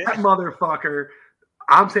 That motherfucker.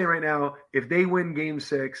 I'm saying right now, if they win game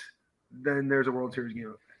 6, then there's a World Series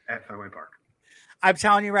game at Fenway Park. I'm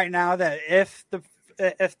telling you right now that if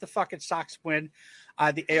the fucking Sox win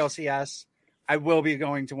the ALCS, I will be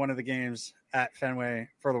going to one of the games at Fenway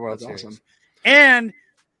for the World Series. Awesome. And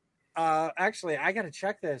actually, I got to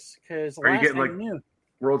check this because are you getting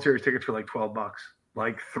World Series tickets for $12,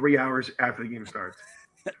 3 hours after the game starts?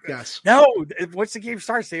 Yes. No, once the game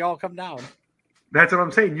starts, they all come down. That's what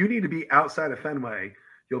I'm saying. You need to be outside of Fenway.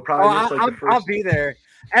 You'll probably miss the first. I'll be there.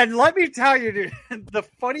 And let me tell you, dude, the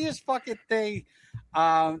funniest fucking thing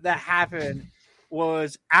that happened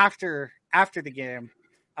was after the game.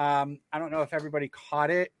 I don't know if everybody caught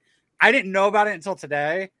it. I didn't know about it until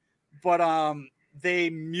today, but they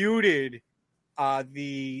muted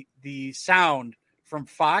the sound from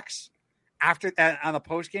Fox after that on the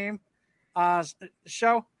post game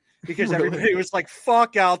show because everybody was like,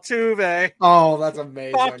 "Fuck Altuve." Oh, that's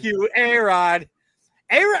amazing. Fuck you, A-Rod.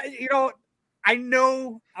 A-Rod, I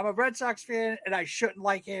know I'm a Red Sox fan and I shouldn't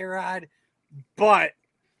like A-Rod, but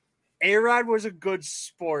A-Rod was a good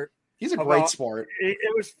sport. He's a great sport. It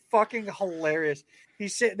was fucking hilarious.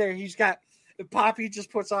 He's sitting there. He's got Poppy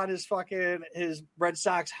just puts on his Red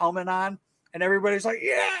Sox helmet on, and everybody's like,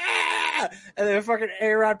 yeah. And then fucking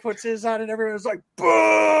A-Rod puts his on, and everyone's like,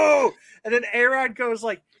 boo. And then A-Rod goes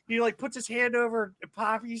like, he like puts his hand over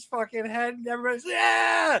Poppy's fucking head, and everybody's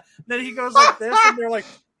yeah. And then he goes like this, and they're like,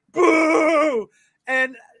 boo.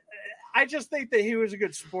 And I just think that he was a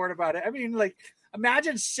good sport about it. I mean, like,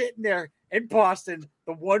 imagine sitting there in Boston,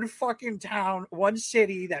 the one fucking town, one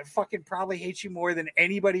city that fucking probably hates you more than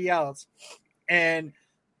anybody else. And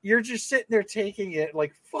you're just sitting there taking it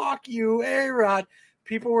like, fuck you, A-Rod.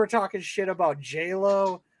 People were talking shit about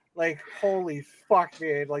J-Lo. Like, holy fuck,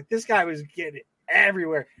 man. Like, this guy was getting it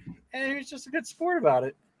everywhere. And he was just a good sport about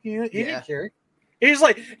it. He didn't care. He's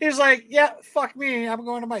like, yeah, fuck me. I'm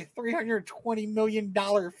going to my $320 million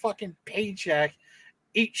fucking paycheck.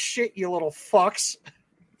 Eat shit, you little fucks.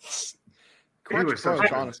 He was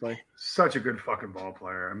such a good fucking ball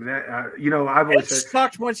player. I mean, that, I've always said,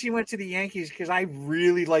 sucked once he went to the Yankees because I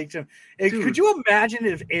really liked him. Could you imagine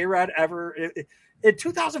if A-Rod ever in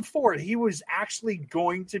 2004 he was actually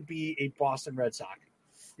going to be a Boston Red Sox?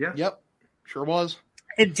 Yeah. Yep. Sure was.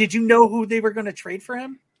 And did you know who they were going to trade for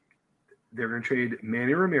him? They were going to trade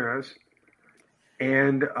Manny Ramirez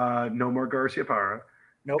and Nomar Garciaparra.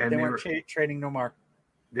 Nope, they weren't trading Nomar.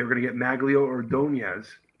 They were going to get Maglio Ordonez.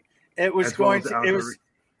 It was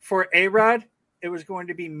for A-Rod. It was going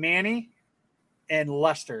to be Manny and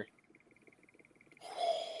Lester.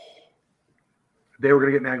 They were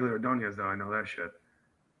going to get Maglio Ordonez, though. I know that shit.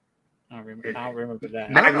 I don't remember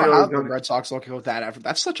that. I don't know how the Red Sox look with that effort.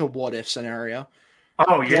 That's such a what-if scenario.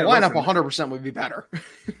 Oh, yeah. The lineup 100% would be better,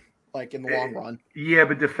 like in the long run. Yeah,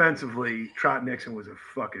 but defensively, Trot Nixon was a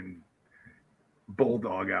fucking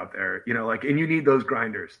bulldog out there, and you need those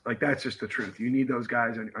grinders. Like, that's just the truth. You need those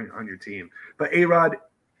guys on your team. But A-Rod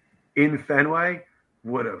in Fenway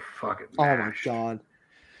would have fucking mashed. Oh my god.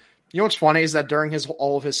 You know what's funny is that during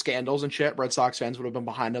all of his scandals and shit, Red Sox fans would have been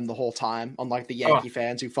behind him the whole time, unlike the Yankee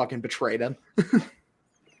fans who fucking betrayed him.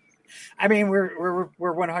 I mean, we're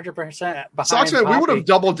 100% behind Sox fans, we would have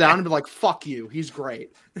doubled down and been like, fuck you, he's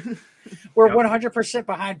great. We're 100%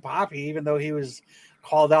 behind Poppy, even though he was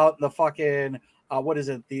called out in the fucking what is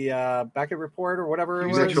it? The Beckett report or whatever it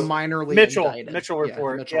was. Mitchell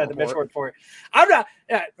report. The Mitchell report. I'm not.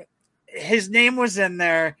 His name was in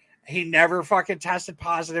there. He never fucking tested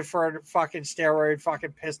positive for a fucking steroid,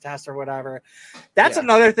 fucking piss test or whatever. That's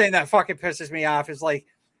another thing that fucking pisses me off. Is like,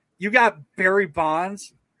 you got Barry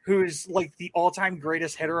Bonds, who's like the all-time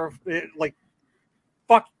greatest hitter of like,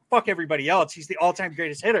 fuck everybody else. He's the all-time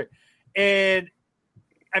greatest hitter, and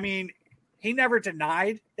I mean, he never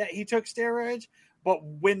denied that he took steroids, but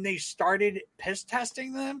when they started piss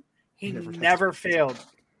testing them, he never failed.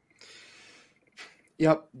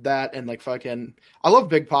 Yep, that and like fucking. I love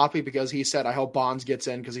Big Poppy because he said, "I hope Bonds gets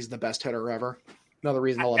in because he's the best hitter ever." Another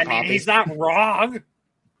reason I love Poppy. He's not wrong.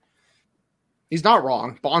 He's not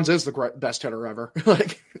wrong. Bonds is the best hitter ever.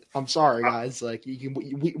 Like, I'm sorry, guys. Like, you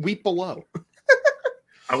can weep below.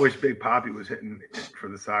 I wish Big Poppy was hitting for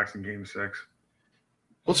the Sox in Game 6.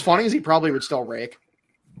 What's funny is he probably would still rake.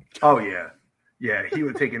 Oh, yeah. Yeah, he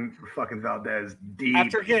would take in fucking Valdez deep.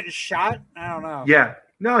 After getting shot? I don't know. Yeah.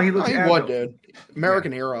 No, he looks he would, dude.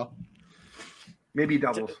 American hero. Maybe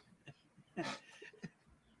doubles.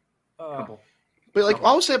 But like,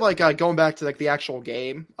 I would say, like, going back to like the actual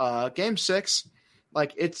game, Game 6,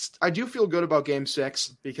 like, I do feel good about Game 6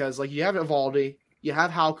 because like you have Evaldi, you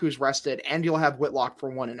have Houck who's rested, and you'll have Whitlock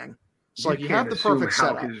for one inning. So like you have the perfect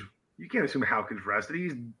setup. You can't assume Houck is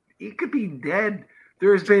rested. He could be dead.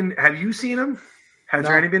 Have you seen him? Has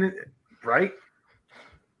there any been, right?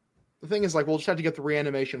 The thing is, like, we'll just have to get the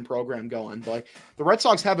reanimation program going. But, like, the Red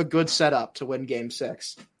Sox have a good setup to win Game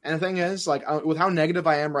 6. And the thing is, like, with how negative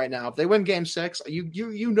I am right now, if they win Game 6,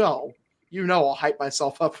 you know, I'll hype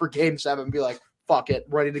myself up for Game 7 and be like, fuck it,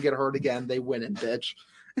 ready to get hurt again. They win it, bitch.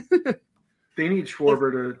 They need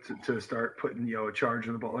Schwarber to start putting, a charge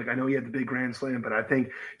in the ball. Like, I know he had the big grand slam, but I think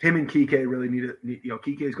him and Kike really need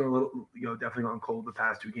Kike's going a little, definitely gone cold the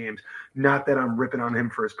past 2 games. Not that I'm ripping on him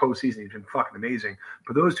for his postseason. He's been fucking amazing.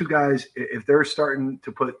 But those 2 guys, if they're starting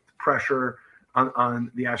to put pressure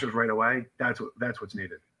on the Astros right away, that's what's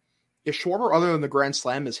needed. Yeah, Schwarber, other than the grand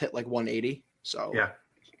slam, has hit like 180. So yeah,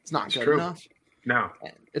 it's not good enough. No.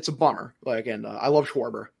 And it's a bummer. Like, and I love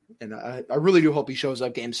Schwarber. And I really do hope he shows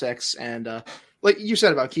up Game 6. And like you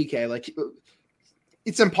said about Kike, like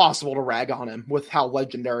it's impossible to rag on him with how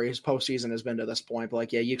legendary his postseason has been to this point. But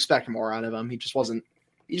like, yeah, you expect more out of him. He just hasn't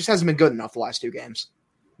been good enough the last 2 games.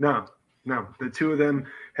 No. No, the two of them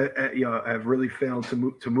have really failed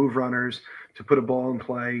to move runners, to put a ball in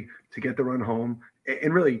play, to get the run home.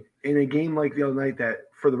 And really, in a game like the other night that,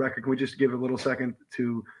 for the record, can we just give a little second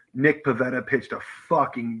to Nick Pivetta pitched a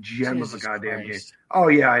fucking gem of a goddamn game. Oh,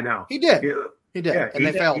 yeah, I know. He did. He did. Yeah, and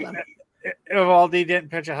they failed him. Evaldi didn't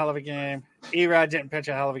pitch a hell of a game. Erod didn't pitch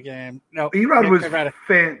a hell of a game. No, Erod was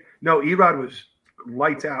Erod was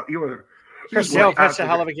lights out. Chris Hill pitched a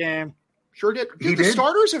hell of a game. Sure did. Dude, the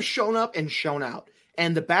starters have shown up and shown out,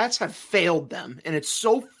 and the bats have failed them, and it's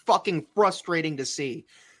so fucking frustrating to see.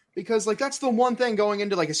 Because, like, that's the one thing going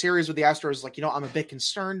into, like, a series with the Astros, like, I'm a bit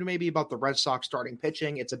concerned maybe about the Red Sox starting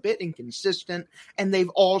pitching. It's a bit inconsistent, and they've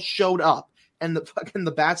all showed up. And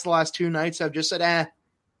the bats the last two nights have just said,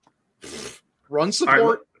 run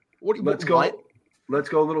support. Right, let's go. Let's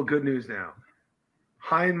go a little good news now.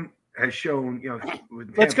 Heim has shown,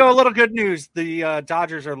 let's go a little good news. The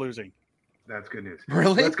Dodgers are losing. That's good news.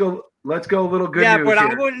 Really? Let's go a little good news. Yeah, but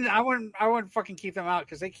here. I wouldn't fucking keep them out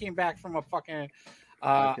because they came back from a fucking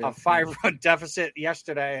a 5-run deficit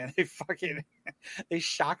yesterday, and they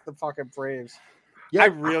shocked the fucking Braves. Yeah, I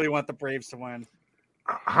really want the Braves to win.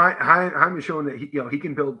 Heim is showing that he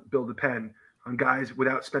can build a pen on guys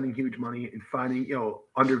without spending huge money and finding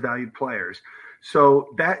undervalued players. So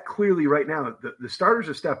that clearly right now the starters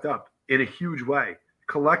have stepped up in a huge way.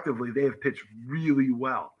 Collectively, they have pitched really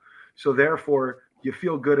well. So therefore, you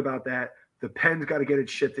feel good about that. The pen's got to get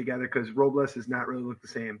its shit together because Robles has not really looked the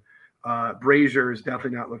same. Brazier has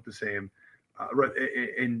definitely not looked the same.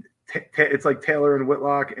 It's like Taylor and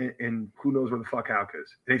Whitlock and who knows where the fuck Houck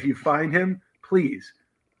is. And if you find him, please,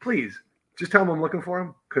 just tell him I'm looking for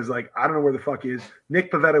him because, like, I don't know where the fuck he is.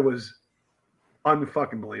 Nick Pivetta was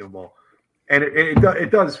unfucking believable. And it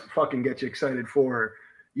does fucking get you excited for,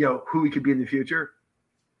 who he could be in the future.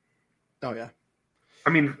 Oh, yeah. I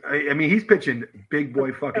mean, he's pitching big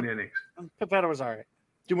boy fucking innings. Pivetta was all right.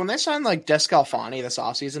 Dude, when they signed, like, Descalfani this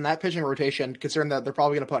offseason, that pitching rotation, considering that they're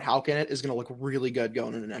probably going to put Houck in it, is going to look really good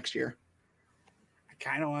going into next year. I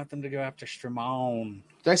kind of want them to go after Stramon.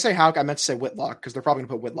 Did I say Houck? I meant to say Whitlock because they're probably going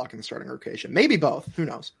to put Whitlock in the starting rotation. Maybe both. Who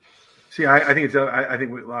knows? See, I think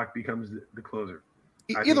Whitlock becomes the closer.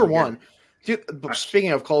 Either one. Dude,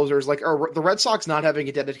 speaking of closers, like the Red Sox not having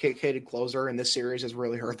a dedicated closer in this series has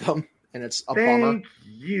really hurt them, and it's a bummer. Thank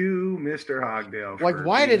you, Mr. Hogdale. Like,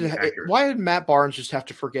 why did Matt Barnes just have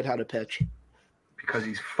to forget how to pitch? Because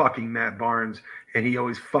he's fucking Matt Barnes, and he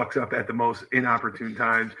always fucks up at the most inopportune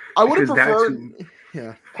times. I would have preferred.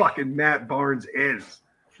 Yeah, fucking Matt Barnes is.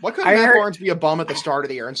 Why couldn't Matt Barnes be a bum at the start of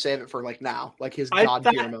the year and save it for like now, like his God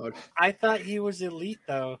tier mode? I thought he was elite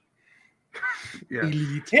though. Yeah.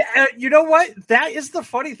 Elite. You know what? That is the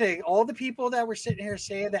funny thing. All the people that were sitting here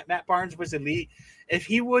saying that Matt Barnes was elite, if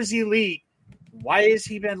he was elite, why has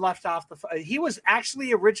he been left off he was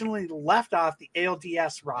actually originally left off the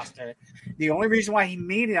ALDS roster. The only reason why he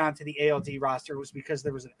made it onto the ALD roster was because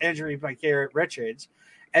there was an injury by Garrett Richards.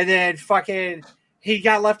 And then he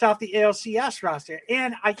got left off the ALCS roster.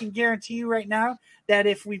 And I can guarantee you right now that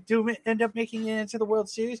if we do end up making it into the World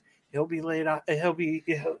Series, he'll be laid off. He'll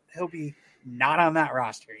be not on that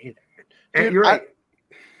roster either. And you're right.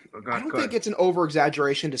 I don't think it's an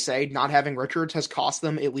over-exaggeration to say not having Richards has cost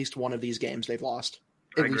them at least one of these games they've lost.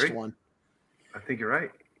 At least one. I think you're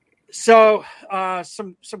right. So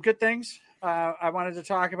some good things I wanted to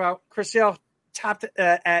talk about. Chris Sale topped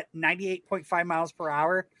at 98.5 miles per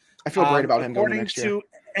hour. I feel great about him going next year.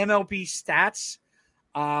 According to MLB stats,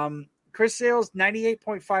 Chris Sale's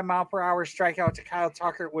 98.5 mile per hour strikeout to Kyle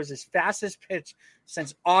Tucker was his fastest pitch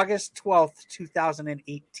since August 12th,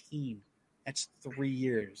 2018. That's 3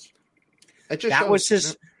 years. Was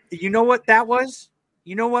his. You know what that was?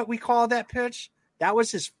 You know what we call that pitch? That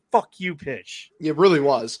was his fuck you pitch. It really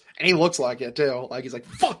was. And he looks like it too. Like he's like,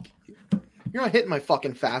 fuck. You're not hitting my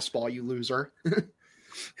fucking fastball, you loser.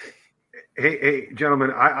 Hey,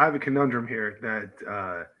 gentlemen, I have a conundrum here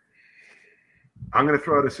that I'm going to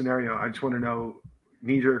throw out a scenario. I just want to know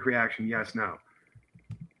knee-jerk reaction, yes, no.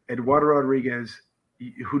 Eduardo Rodriguez,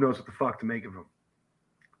 who knows what the fuck to make of him?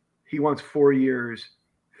 He wants 4 years,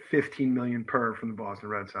 $15 million per from the Boston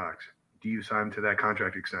Red Sox. Do you sign him to that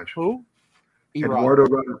contract extension? Who? Eduardo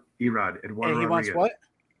and Rodriguez. He wants what?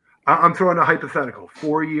 I'm throwing a hypothetical.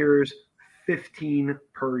 4 years, 15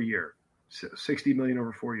 per year. So $60 million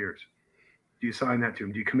over 4 years. Do you sign that to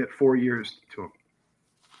him? Do you commit 4 years to him?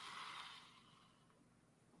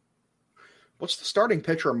 What's the starting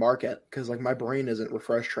pitcher market? Because like my brain isn't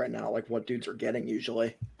refreshed right now. Like what dudes are getting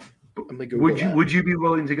usually. Would you be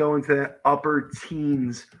willing to go into upper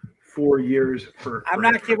teens 4 years for. I'm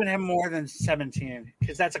not giving him more than 17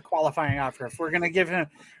 because that's a qualifying offer. If we're gonna give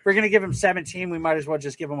him 17, we might as well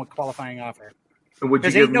just give him a qualifying offer.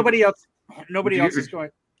 Because ain't nobody else is going.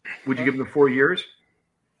 Would you give him the 4 years?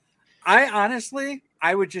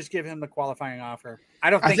 I would just give him the qualifying offer. I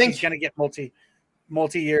don't think he's going to get multi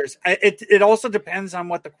years. It also depends on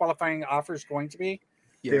what the qualifying offer is going to be.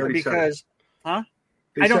 Yeah, because, I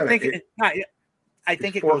don't think I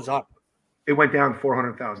think it goes up. It went down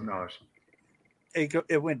 $400,000.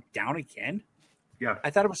 It went down again? Yeah. I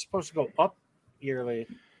thought it was supposed to go up yearly.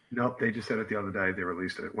 Nope, they just said it the other day. They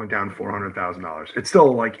released it. It went down $400,000. It's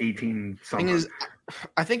still like 18 something.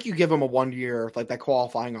 I think you give them a 1 year, like that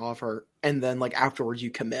qualifying offer, and then like afterwards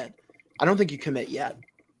you commit. I don't think you commit yet.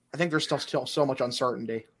 I think there's still so much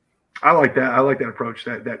uncertainty. I like that. I like that approach.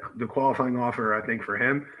 That the qualifying offer, I think, for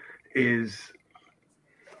him is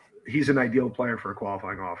he's an ideal player for a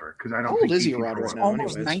qualifying offer because I don't. How old is he right now?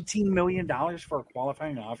 Almost $19 million for a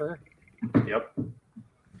qualifying offer. Yep.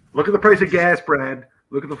 Look at the price of gas, Brad.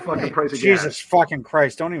 Look at the fucking price of gas. Jesus fucking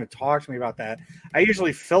Christ! Don't even talk to me about that. I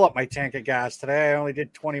usually fill up my tank of gas. Today I only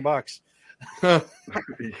did $20.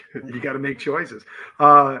 You got to make choices.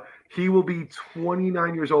 He will be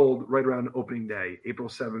 29 years old right around opening day, April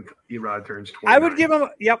 7th. Erod turns 29. I would give him,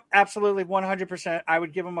 absolutely, 100%. I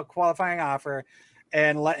would give him a qualifying offer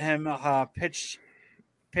and let him pitch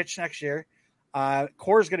next year.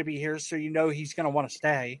 Core's going to be here, so he's going to want to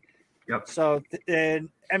stay. Yep. So,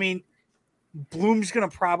 Bloom's going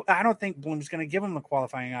to I don't think Bloom's going to give him the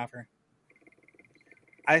qualifying offer.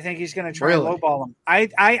 I think he's going to try and lowball him.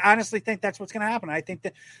 I honestly think that's what's going to happen. I think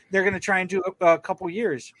that they're going to try and do a couple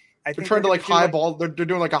years. They're trying to highball. They're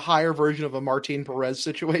doing like a higher version of a Martin Perez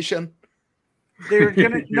situation. They're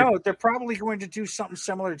going to they're probably going to do something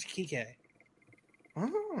similar to Kike.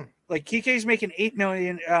 Oh. Like Kike's making $8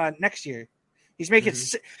 million next year. He's making.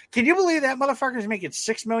 Can you believe that motherfucker's making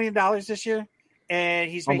 $6 million this year,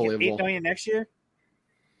 and he's making $8 million next year?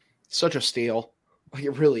 Such a steal. Like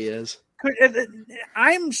it really is.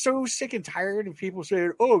 I'm so sick and tired of people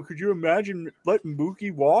saying, "Oh, could you imagine letting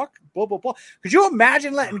Mookie walk?" Blah blah blah. Could you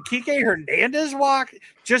imagine letting Kike Hernandez walk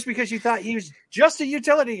just because you thought he was just a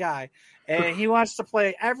utility guy and he wants to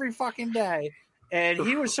play every fucking day? And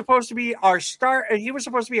he was supposed to be our start, and he was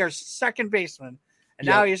supposed to be our second baseman, and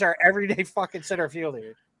now he's our everyday fucking center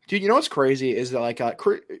fielder. Dude, you know what's crazy is that like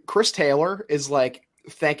Chris Taylor is like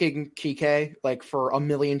thanking Kike like for a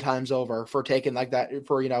million times over for taking like that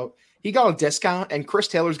for he got a discount, and Chris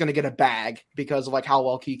Taylor's going to get a bag because of like how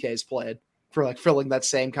well Kike's played for like filling that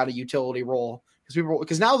same kind of utility role.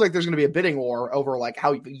 Because now like there's going to be a bidding war over like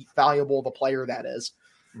how valuable the player that is.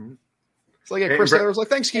 Mm-hmm. So like Chris Taylor's like,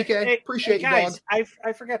 thanks Kike, appreciate you, guys.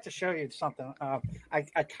 I forgot to show you something.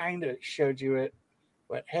 I kind of showed you it,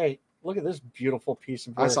 but hey, look at this beautiful piece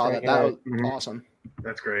of work. I saw that. That was awesome.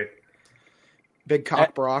 That's great. Big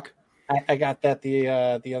cock, Brock. I got that the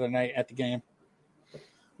other night at the game.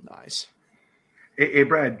 Nice. Hey,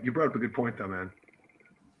 Brad, you brought up a good point, though, man.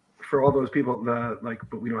 For all those people, but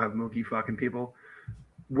we don't have Mookie fucking people,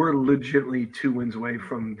 we're legitimately 2 wins away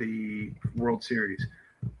from the World Series.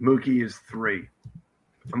 Mookie is 3.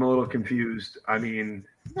 I'm a little confused. I mean,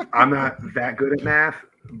 I'm not that good at math,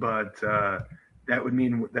 but that would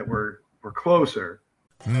mean that we're closer.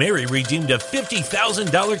 Mary redeemed a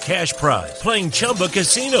 $50,000 cash prize playing Chumba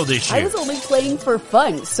Casino this year. I was only playing for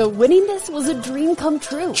fun, so winning this was a dream come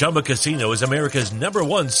true. Chumba Casino is America's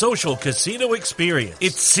 #1 social casino experience.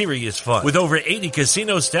 It's serious fun. With over 80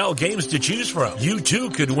 casino-style games to choose from, you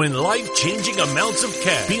too could win life-changing amounts of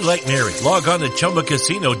cash. Be like Mary. Log on to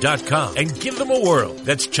ChumbaCasino.com and give them a whirl.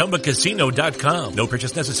 That's ChumbaCasino.com. No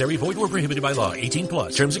purchase necessary. Void where prohibited by law.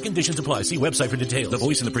 18+. Terms and conditions apply. See website for details. The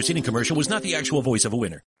voice in the preceding commercial was not the actual voice of a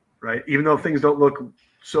winner. Right? Even though things don't look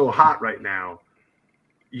so hot right now,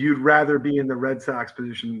 you'd rather be in the Red Sox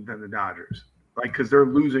position than the Dodgers. Like, because they're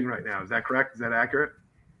losing right now. Is that correct? Is that accurate?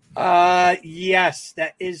 Yes,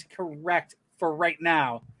 that is correct for right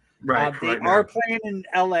now. Right. They are playing in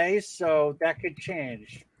LA, so that could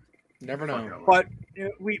change. Never know. But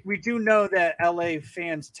we do know that LA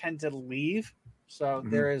fans tend to leave, so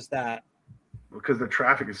there is that. Because the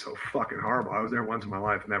traffic is so fucking horrible. I was there once in my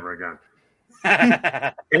life, never again.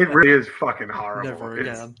 It really is fucking horrible. Never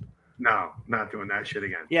again. No, not doing that shit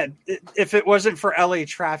again. Yeah, if it wasn't for LA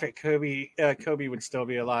traffic, Kobe would still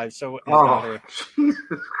be alive. So, Jesus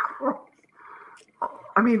Christ.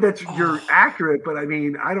 I mean, you're accurate, but I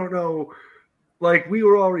mean, I don't know. Like, we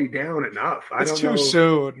were already down enough. It's too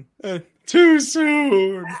soon. Too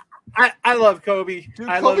soon. I love Kobe. Dude,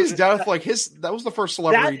 Kobe's death, like that was the first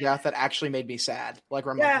celebrity death that actually made me sad. Like,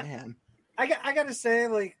 I'm like, man. I gotta say,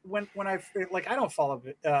 like when I like I don't follow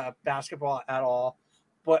basketball at all,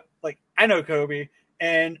 but like I know Kobe,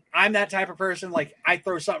 and I'm that type of person. Like I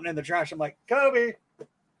throw something in the trash, I'm like Kobe.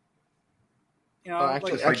 You know,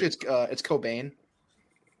 Actually, it's Cobain.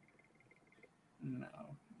 No,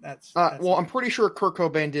 that's well, I'm pretty sure Kurt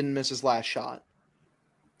Cobain didn't miss his last shot.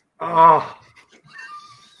 Oh.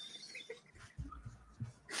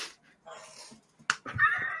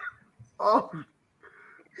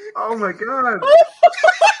 Oh my God.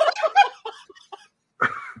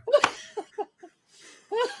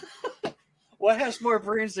 What has more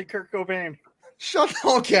brains than Kurt Cobain?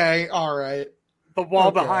 Okay, all right. The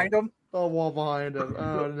wall behind him? The wall behind him.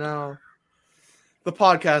 Oh, no. The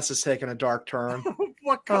podcast is taking a dark turn.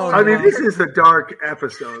 What color? I mean, this is a dark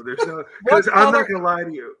episode. There's no, because I'm not gonna lie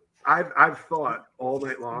to you. I've thought all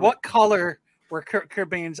night long. What color were Kurt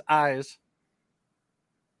Cobain's eyes?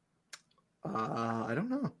 I don't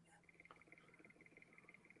know.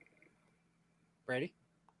 Ready?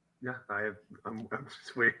 Yeah, I'm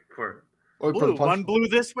just waiting for it. Blue. One blue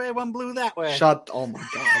this way, one blue that way. Oh my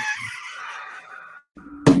God.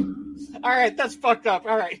 All right, that's fucked up.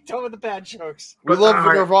 All right, done with the bad jokes. We love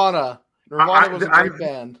Nirvana. Nirvana was a great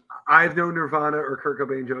band. I have no Nirvana or Kurt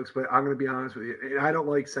Cobain jokes, but I'm going to be honest with you. And I don't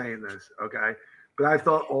like saying this, okay? But I've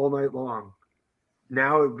thought all night long,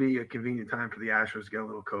 now it would be a convenient time for the Astros to get a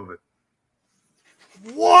little COVID.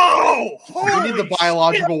 Whoa! We need the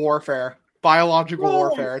biological warfare.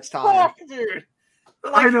 Warfare. It's time. Fuck, dude.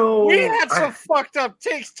 Like, I know. We had some fucked up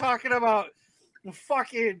takes talking about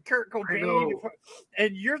fucking Kurt Cobain,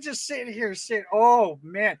 and you're just sitting here saying, "Oh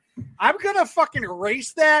man, I'm gonna fucking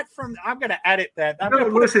erase that from. I'm gonna edit that."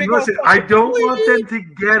 Listen. I don't want them to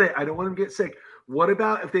get it. I don't want them to get sick. What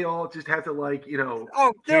about if they all just have to, like, you know?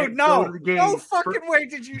 Oh, dude, no, go to the game no fucking way.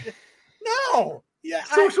 Did you? No. Yeah.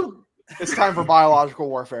 Social. It's time for biological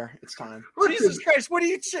warfare. It's time. Jesus Christ! What are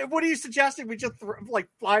you suggesting? We just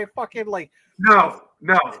fly fucking like? No,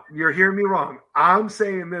 you're hearing me wrong. I'm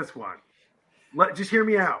saying this one. Just hear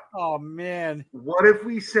me out. Oh man! What if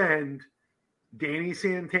we send Danny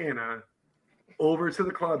Santana over to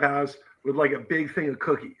the clubhouse with like a big thing of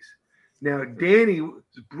cookies? Now, Danny's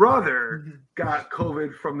brother got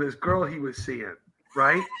COVID from this girl he was seeing,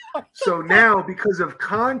 right? So now, because of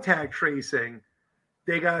contact tracing,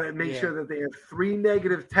 they got to make sure that they have 3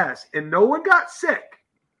 negative tests, and no one got sick.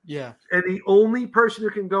 Yeah. And the only person who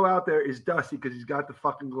can go out there is Dusty because he's got the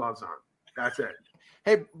fucking gloves on. That's it.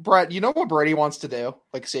 Hey, Brett, you know what Brady wants to do,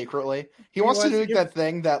 like, secretly? He wants to do that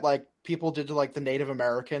thing that, like, people did to, like, the Native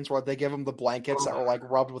Americans where they give them the blankets that were, like,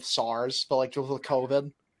 rubbed with SARS, but, like, with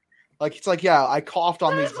COVID. Like, it's like, yeah, I coughed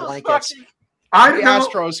on these blankets.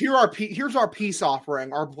 Astros, here's our peace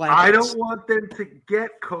offering, our blankets. I don't want them to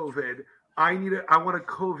get COVID. I want a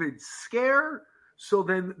COVID scare, so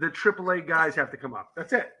then the AAA guys have to come up.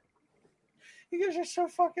 That's it. You guys are so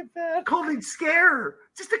fucking bad. COVID scare.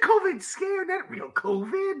 Just a COVID scare, not real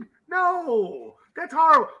COVID. No, that's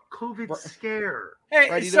horrible. COVID scare.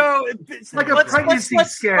 Hey, so it's like a pregnancy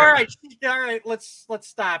scare. All right. Let's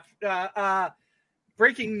stop.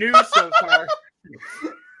 Breaking news so far.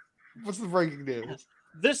 What's the breaking news?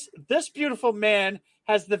 This beautiful man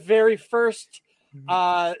has the very first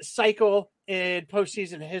cycle in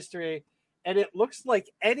postseason history, and it looks like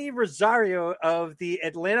Eddie Rosario of the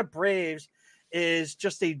Atlanta Braves is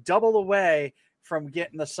just a double away from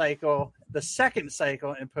getting the second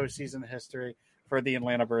cycle in postseason history for the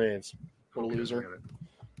Atlanta Braves. What a loser.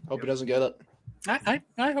 Hope he doesn't get it. I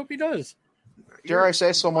hope he does. Dare I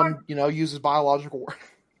say someone, uses biological war?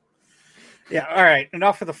 Yeah, all right.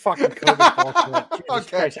 Enough of the fucking COVID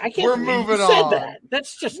bullshit. Okay, I can't we're believe moving you said on. that.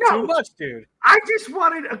 That's just too much, dude. I just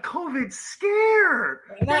wanted a COVID scare.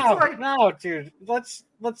 No, dude. Let's.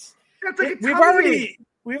 That's like We've already.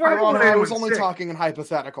 I was only talking in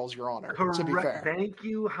hypotheticals, Your Honor. Correct. To be fair. Thank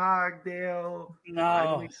you, Hogdale. No,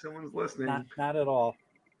 finally someone's listening. Not at all.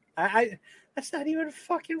 I that's not even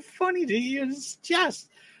fucking funny to you. It's just.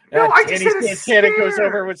 No, I just said Santana goes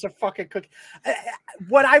over with some fucking cookie.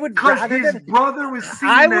 What I would rather his brother was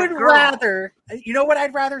seeing I that would girl. rather. You know what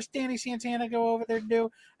I'd rather Danny Santana go over there and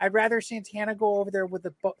do? I'd rather Santana go over there with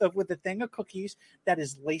a thing of cookies that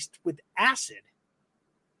is laced with acid.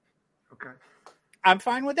 Okay. I'm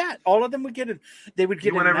fine with that. All of them would get it. They would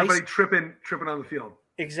get. You want everybody tripping on the field.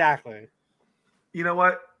 Exactly. You know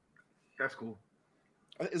what? That's cool.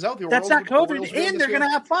 Is that what the That's not COVID, and they're going to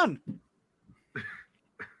have fun.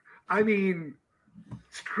 I mean,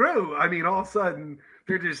 it's true. I mean, all of a sudden,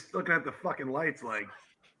 they're just looking at the fucking lights like,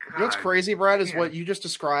 God, you know what's crazy, Brad, is what you just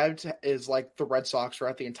described is like the Red Sox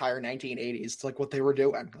throughout the entire 1980s. It's like what they were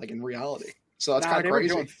doing, like in reality. So that's kind of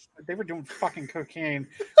crazy. They were doing fucking cocaine.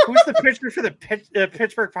 Who's the pitcher for the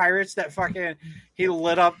Pittsburgh Pirates that fucking he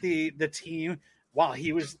lit up the team while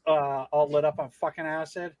he was all lit up on fucking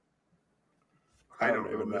acid? I don't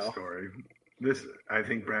even know the story. This, I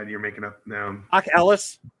think, Brad, you're making up now. Doc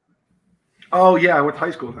Ellis. Oh yeah, I went to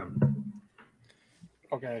high school with him.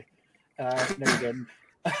 Okay, no, you didn't.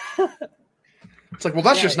 It's like, well,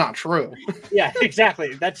 that's just not true. Yeah,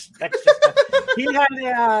 exactly. That's just he had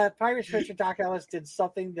a Pirates pitcher. Doc Ellis did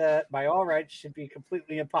something that, by all rights, should be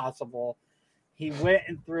completely impossible. He went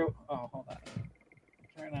and threw. Oh, hold on.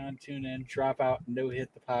 Turn on, tune in, drop out, no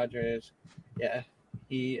hit the Padres. Yeah,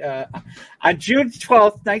 he on June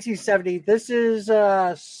 12th, 1970. This is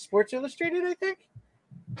Sports Illustrated, I think.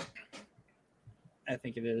 I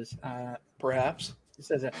think it is. Perhaps. It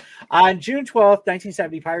says it. On June 12th,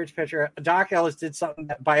 1970, Pirates pitcher Doc Ellis did something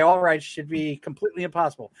that by all rights should be completely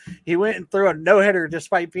impossible. He went and threw a no-hitter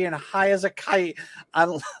despite being high as a kite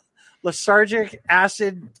on lysergic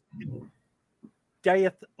acid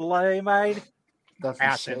diethylamide. That's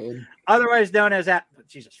acid. insane. Otherwise known as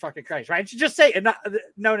Jesus fucking Christ, right? Just say it, not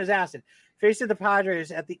known as acid. Facing the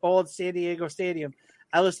Padres at the old San Diego Stadium,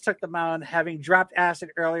 Ellis took the mound, having dropped acid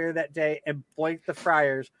earlier that day, and blanked the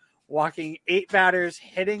Friars, walking 8 batters,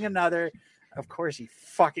 hitting another. Of course, he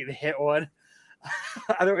fucking hit one.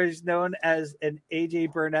 Otherwise known as an A.J.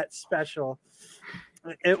 Burnett special.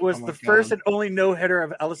 It was the first and only no-hitter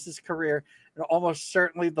of Ellis's career, and almost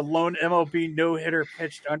certainly the lone MLB no-hitter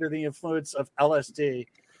pitched under the influence of LSD.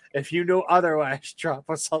 If you know otherwise, drop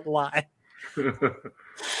us a line.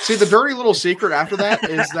 See, the dirty little secret after that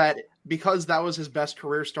is that because that was his best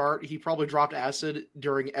career start, he probably dropped acid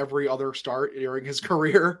during every other start during his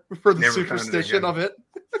career for the superstition of it.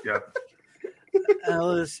 Yep.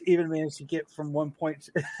 Ellis even managed to get from one point.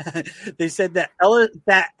 They said that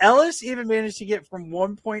Ellis even managed to get from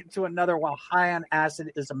one point to another while high on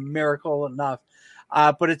acid is a miracle enough.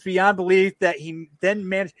 But it's beyond belief that he then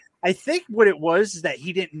managed. I think what it was is that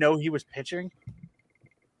he didn't know he was pitching,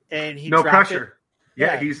 and he no dropped pressure. It.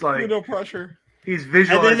 Yeah, he's like no pressure. He's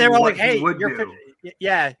visualizing. And then they were what like, "Hey, he would you're do."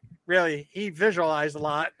 Yeah, really, he visualized a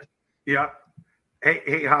lot. Yeah.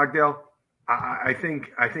 Hey, Hogdale. I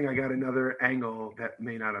think I got another angle that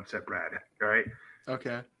may not upset Brad. All right.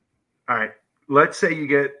 Okay. All right. Let's say you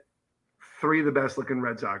get 3 of the best looking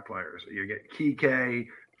Red Sox players. You get Kike,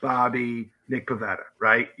 Bobby, Nick Pivetta,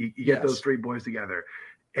 right? You get those 3 boys together,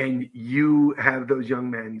 and you have those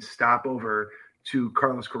young men stop over to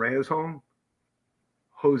Carlos Correa's home,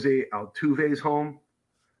 Jose Altuve's home,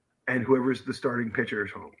 and whoever's the starting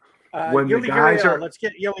pitcher's home. When the guys are, let's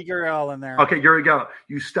get Yuli Gurriel in there. Okay, Yuri Gurriel.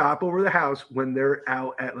 You stop over the house when they're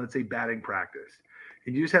out at, let's say, batting practice,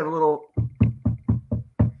 and you just have a little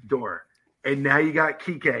door. And now you got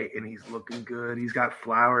Kike, and he's looking good. He's got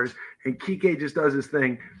flowers, and Kike just does his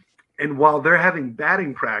thing. And while they're having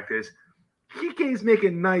batting practice, Kike's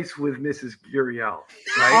making nice with Mrs. Gurriel,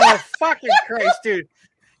 right? Oh, fucking Christ, dude.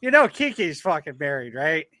 You know Kike's fucking married,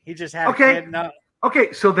 right? He just had a kid.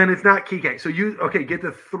 Okay, so then it's not Kike. So you get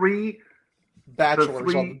the 3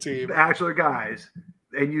 bachelors on the team, bachelor guys,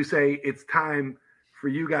 and you say it's time for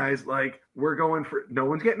you guys. Like, we're going for, no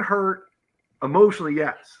one's getting hurt emotionally,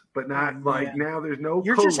 yes, but not now. There's no.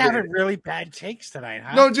 You're COVID. Just having really bad takes tonight,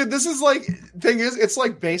 huh? No, dude. This is like thing is, it's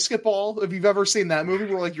like basketball. If you've ever seen that movie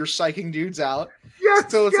where like you're psyching dudes out. Yeah.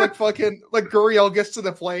 So it's like fucking like Gurriel gets to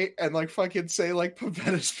the plate and like fucking say like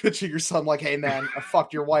Pavetta's pitching or something like, "Hey man, I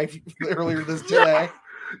fucked your wife earlier this day."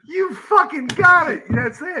 You fucking got it.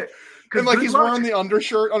 That's it. And like he's wearing the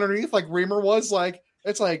undershirt underneath, like Reamer was. Like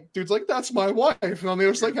it's like dude's like, "That's my wife," and on the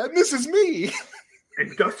other side, like, "This is me."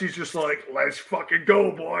 And Dusty's just like, "Let's fucking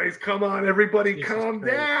go, boys! Come on, everybody, calm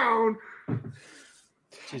down."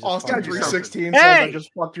 Austin 316 says, "I just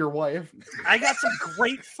fucked your wife." I got some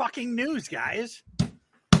great fucking news, guys.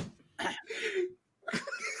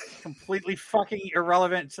 Completely fucking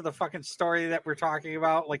irrelevant to the fucking story that we're talking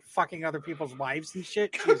about, like fucking other people's wives and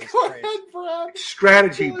shit. Go ahead, Brad.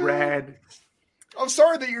 Strategy, Brad. I'm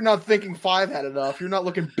sorry that you're not thinking 5 had enough. You're not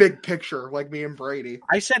looking big picture like me and Brady.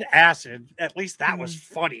 I said acid. At least that was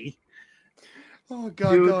funny. Oh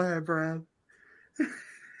God, dude. Go ahead, Brad.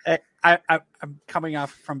 I'm coming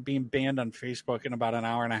off from being banned on Facebook in about an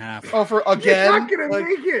hour and a half. Oh, for again? You're not gonna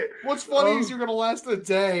make it. What's funny is you're gonna last a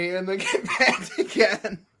day and then get banned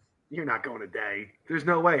again. You're not going a day. There's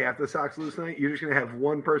no way. After the Sox lose tonight, you're just gonna have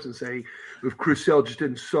one person say, "If Chris Sale just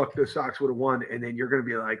didn't suck, the Sox would have won," and then you're gonna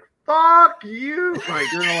be like, "Fuck you!" Like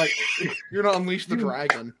you're gonna unleash the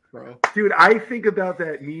dragon, bro. Dude, I think about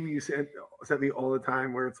that meme you sent me all the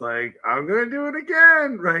time, where it's like, "I'm gonna do it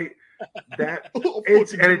again," right? That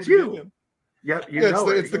it's you. Yep,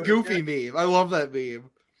 it's the goofy meme. I love that meme.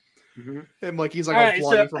 Mm-hmm. And like he's like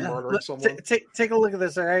bloody from murdering someone. Take a look at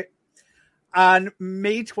this. All right. On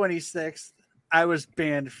May 26th, I was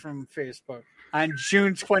banned from Facebook. On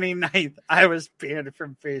June 29th, I was banned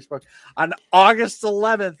from Facebook. On August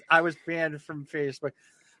 11th, I was banned from Facebook.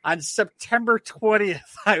 On September 20th,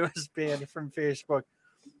 I was banned from Facebook.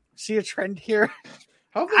 See a trend here?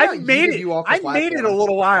 I made it a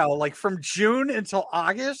little while. Like from June until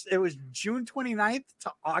August, it was June 29th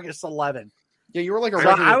to August 11th. Yeah, you were like a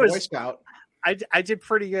regular Boy Scout. I did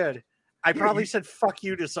pretty good. I probably said fuck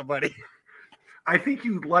you to somebody. I think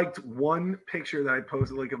you liked one picture that I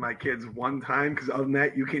posted like of my kids one time, because other than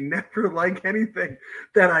that, you can never like anything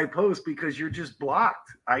that I post because you're just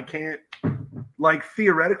blocked. I can't, like,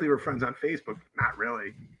 theoretically we're friends on Facebook. Not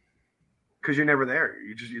really. Because you're never there.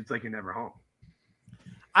 It's like you're never home.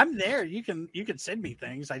 I'm there. You can send me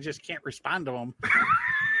things. I just can't respond to them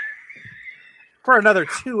for another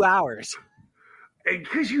 2 hours.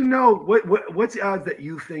 Because what's the odds that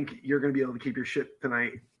you think you're going to be able to keep your shit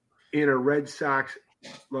tonight in a Red Sox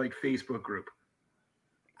like Facebook group?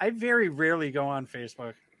 I very rarely go on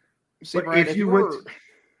Facebook. See, Brian, if you went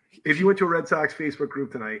to a Red Sox Facebook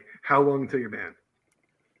group tonight, how long until you're banned?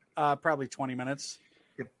 Probably 20 minutes.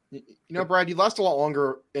 You know, Brad, you'd last a lot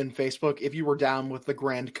longer in Facebook if you were down with the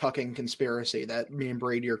grand cucking conspiracy that me and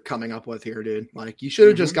Brady are coming up with here, dude. Like, you should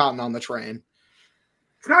have just gotten on the train.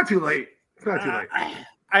 It's not too late. It's not too late.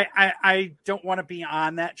 I don't want to be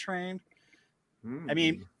on that train. I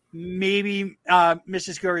mean, maybe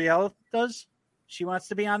Mrs. Gurriel does. She wants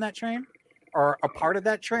to be on that train or a part of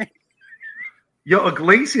that train. Yo,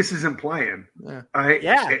 Iglesias isn't playing. Yeah.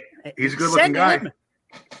 He's a good-looking guy.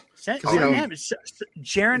 Send him.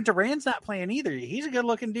 Jaron Duran's not playing either. He's a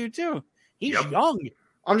good-looking dude, too. He's young.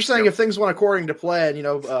 I'm just saying if things went according to plan,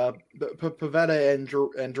 Pivetta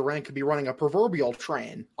and Durant could be running a proverbial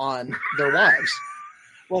train on their wives.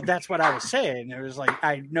 Well, that's what I was saying. It was like,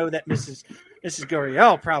 I know that Mrs.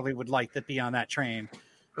 Gurriel probably would like to be on that train.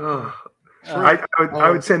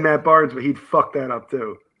 I would send Matt Barnes, but he'd fuck that up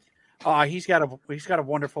too. He's got a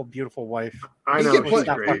wonderful, beautiful wife. I know. He's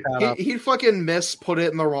great. He'd fucking put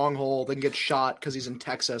it in the wrong hole, then get shot because he's in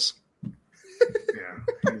Texas.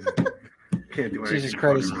 Yeah. Can't do anything. Jesus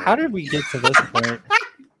Christ. How did we get to this point?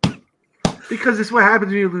 Because it's what happens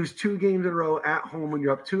when you lose 2 games in a row at home when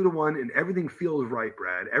you're up 2-1 and everything feels right,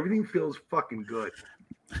 Brad. Everything feels fucking good.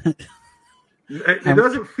 It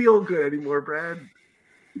doesn't feel good anymore, Brad.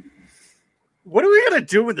 What are we gonna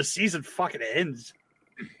do when the season fucking ends?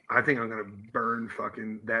 I think I'm gonna burn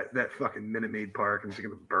fucking that fucking Minute Maid Park. I'm just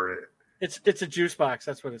gonna burn it. It's a juice box.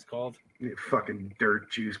 That's what it's called. Fucking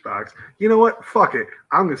dirt juice box. You know what? Fuck it.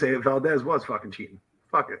 I'm gonna say that Valdez was fucking cheating.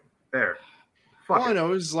 Fuck it. There. All I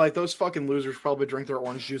know is like those fucking losers probably drink their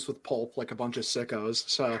orange juice with pulp like a bunch of sickos.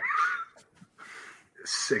 So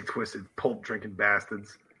sick, twisted, pulp drinking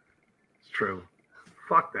bastards. It's true.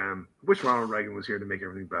 Fuck them. Wish Ronald Reagan was here to make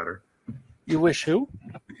everything better. You wish who?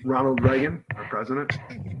 Ronald Reagan, our president.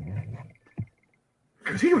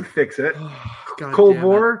 Because he would fix it. God Cold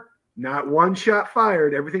War, not one shot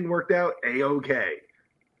fired. Everything worked out A-OK.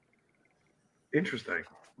 Interesting.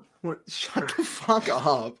 Shut the fuck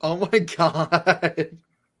up. Oh my God.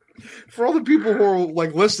 For all the people who are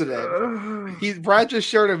like listening, Brad just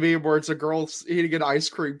shared a meme where it's a girl eating an ice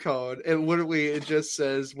cream cone, and literally it just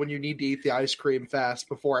says when you need to eat the ice cream fast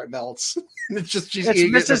before it melts. And it's she's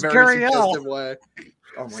eating Mrs. it in a very suggestive way.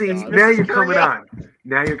 Oh my God. Now you're coming on.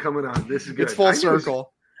 Now you're coming on. This is good. It's full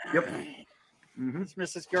circle. Yep. It's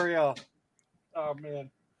Mrs. Gurriel. Oh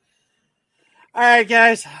man. All right,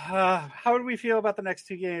 guys. How do we feel about the next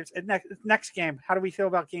 2 games? Next game. How do we feel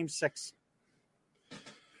about Game 6?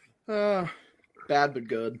 Bad but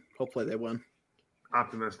good. Hopefully they win.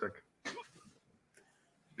 Optimistic.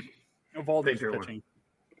 Evaldi's pitching.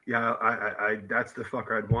 Yeah, I that's the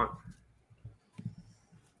fucker I'd want.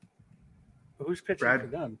 Who's pitching for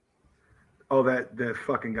them? Oh, the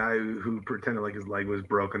fucking guy who pretended like his leg was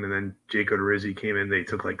broken, and then Jake Odorizzi came in. They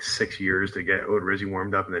took like 6 years to get Odorizzi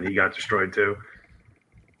warmed up, and then he got destroyed too.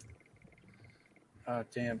 Oh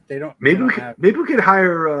damn! They don't. Maybe we could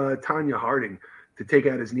hire Tanya Harding to take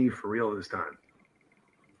out his knee for real this time.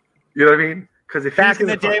 You know what I mean? Because if back in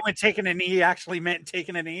the day when taking a knee actually meant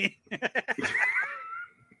taking a knee.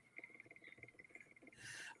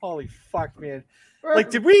 Holy fuck, man! Like,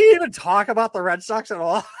 did we even talk about the Red Sox at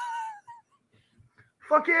all?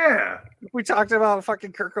 Fuck yeah! We talked about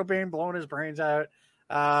fucking Kurt Cobain blowing his brains out.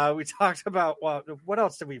 We talked about what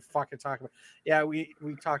else did we fucking talk about? Yeah, we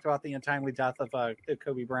talked about the untimely death of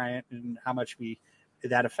Kobe Bryant and how much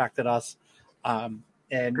that affected us, and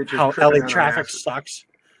how LA traffic sucks.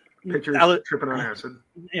 Pitchers tripping on acid.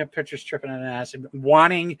 Yeah, pitchers tripping on acid,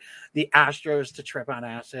 wanting the Astros to trip on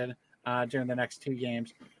acid during the next 2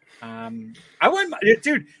 games. I wouldn't,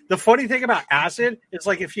 dude. The funny thing about acid is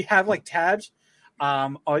like if you have like tabs.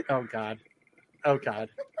 Oh god.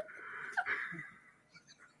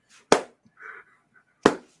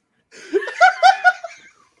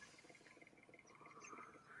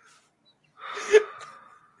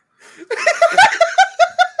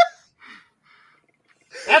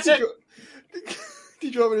 That's it.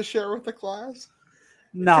 Did you want me to share with the class?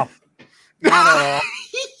 No, not at all.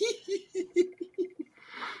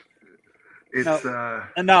 It's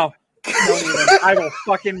no. Don't even. I will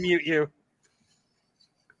fucking mute you.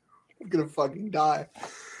 I'm gonna fucking die.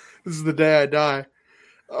 This is the day I die.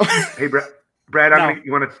 Hey, Brad,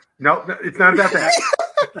 you want to? No, it's not about that.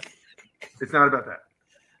 It's not about that.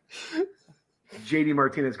 JD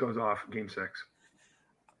Martinez goes off Game 6.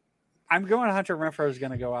 I'm going Hunter Renfroe is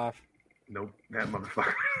going to go off. Nope, that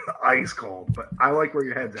motherfucker ice cold. But I like where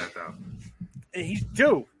your head's at, though. He's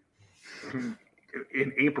due.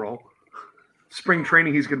 In April. Spring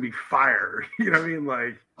training, he's going to be fire. You know what I mean?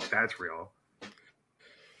 Like, that's real.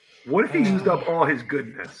 What if he used up all his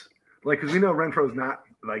goodness? Like, because we know Renfro's not,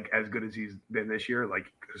 like, as good as he's been this year,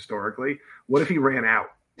 like, historically. What if he ran out?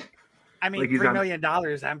 I mean, like $3 million,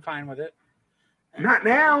 I'm fine with it. Not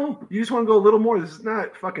now. You just want to go a little more. This is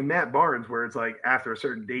not fucking Matt Barnes where it's like after a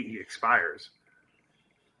certain date he expires.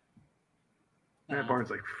 Matt Barnes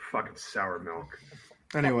like fucking sour milk.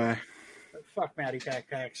 Anyway. Fuck Matty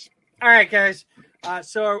Packs. All right, guys.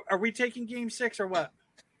 So are we taking Game 6 or what?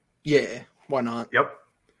 Yeah, why not? Yep.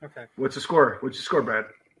 Okay. What's the score? What's your score, Brad?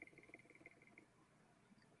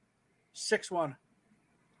 6-1.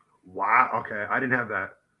 Wow. Okay. I didn't have that.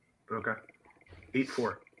 Okay.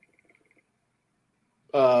 8-4.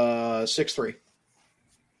 6-3.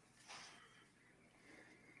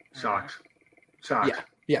 Sox.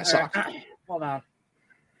 Yeah, Sox. Hold on.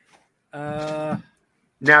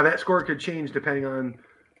 Now that score could change depending on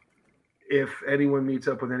if anyone meets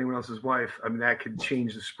up with anyone else's wife. I mean, that could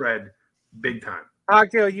change the spread big time.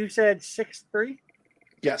 Octo, you said 6-3?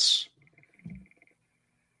 Yes.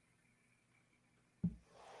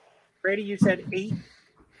 Brady, you said 8?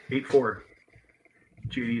 8-4.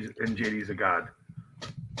 JD's a god.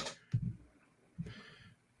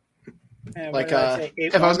 Like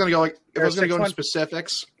if I was going to go into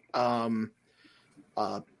specifics, Evaldi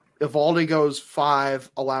goes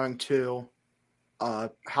 5, allowing 2.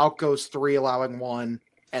 Houck goes 3, allowing 1,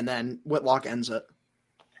 and then Whitlock ends it.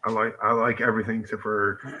 I like everything except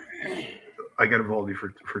for I got Evaldi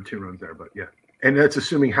for 2 runs there, but yeah, and that's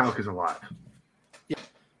assuming Houck is alive. Yeah,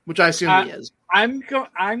 which I assume he is. I'm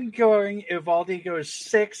going. Evaldi goes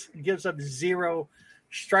 6, gives up 0,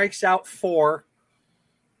 strikes out 4.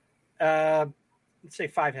 Let's say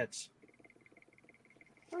 5 hits.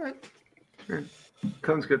 All right.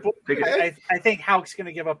 Sounds good. Take it. I think Houck's going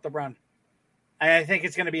to give up the run. I think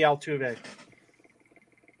it's going to be Altuve.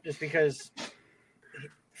 Just because,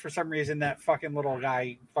 for some reason, that fucking little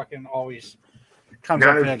guy fucking always comes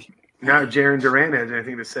up big. Now Jaron Duran has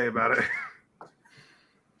anything to say about it.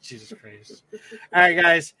 Jesus Christ. All right,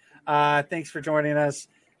 guys. Thanks for joining us.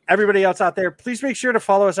 Everybody else out there, please make sure to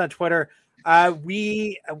follow us on Twitter.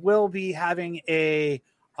 We will be having a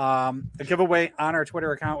giveaway on our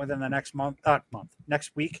Twitter account within the next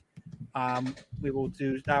next week. We will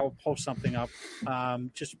do that. We'll post something up.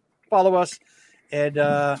 Just follow us.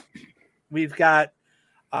 And we've got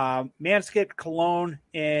Manscaped Cologne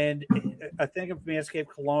and a thing of Manscaped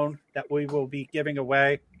Cologne that we will be giving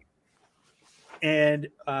away. And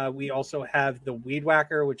we also have the Weed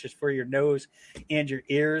Whacker, which is for your nose and your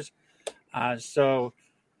ears. So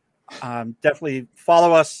definitely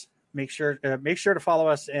follow us. Make sure to follow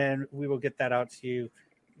us, and we will get that out to you.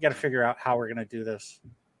 We got to figure out how we're going to do this.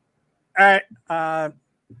 All right,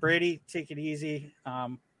 Brady, take it easy.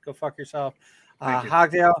 Go fuck yourself.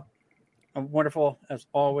 Hogdale, wonderful as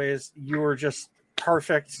always. You were just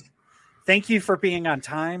perfect. Thank you for being on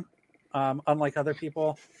time, unlike other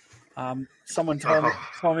people. Someone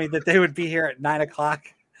told me that they would be here at 9:00.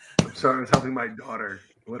 I'm sorry, I was helping my daughter.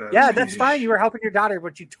 Yeah, that's fine. You were helping your daughter,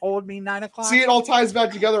 but you told me 9:00. See, it all ties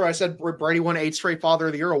back together. I said Brady won 8 straight Father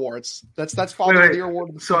of the Year awards. That's Father of the Year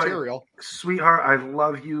award material. Sweetheart, I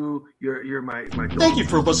love you. You're my Thank you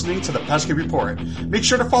for listening to the Pesky Report. Make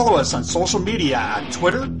sure to follow us on social media at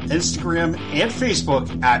Twitter, Instagram, and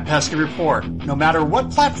Facebook at Pesky Report. No matter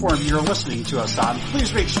what platform you're listening to us on,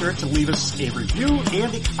 please make sure to leave us a review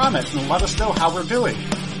and a comment and let us know how we're doing.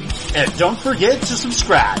 And don't forget to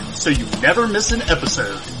subscribe so you never miss an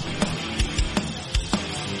episode.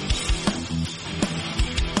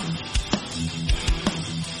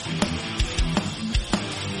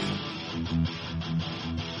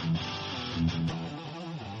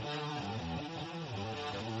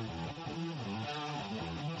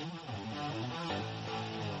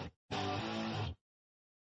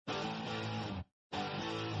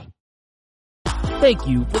 Thank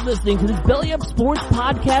you for listening to this Belly Up Sports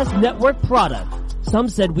Podcast Network product. Some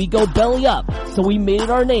said we go belly up, so we made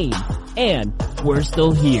it our name, and we're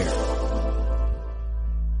still here.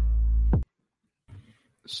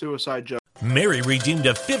 Suicide joke. Mary redeemed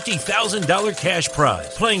a $50,000 cash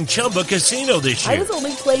prize playing Chumba Casino this year. I was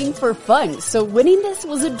only playing for fun, so winning this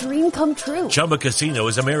was a dream come true. Chumba Casino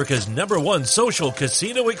is America's #1 social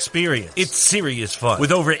casino experience. It's serious fun.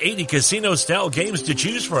 With over 80 casino-style games to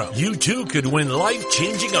choose from, you too could win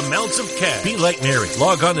life-changing amounts of cash. Be like Mary.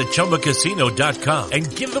 Log on to ChumbaCasino.com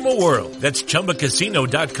and give them a whirl. That's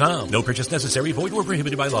ChumbaCasino.com. No purchase necessary. Void or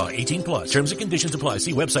prohibited by law. 18+. Terms and conditions apply.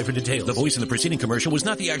 See website for details. The voice in the preceding commercial was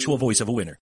not the actual voice of a winner.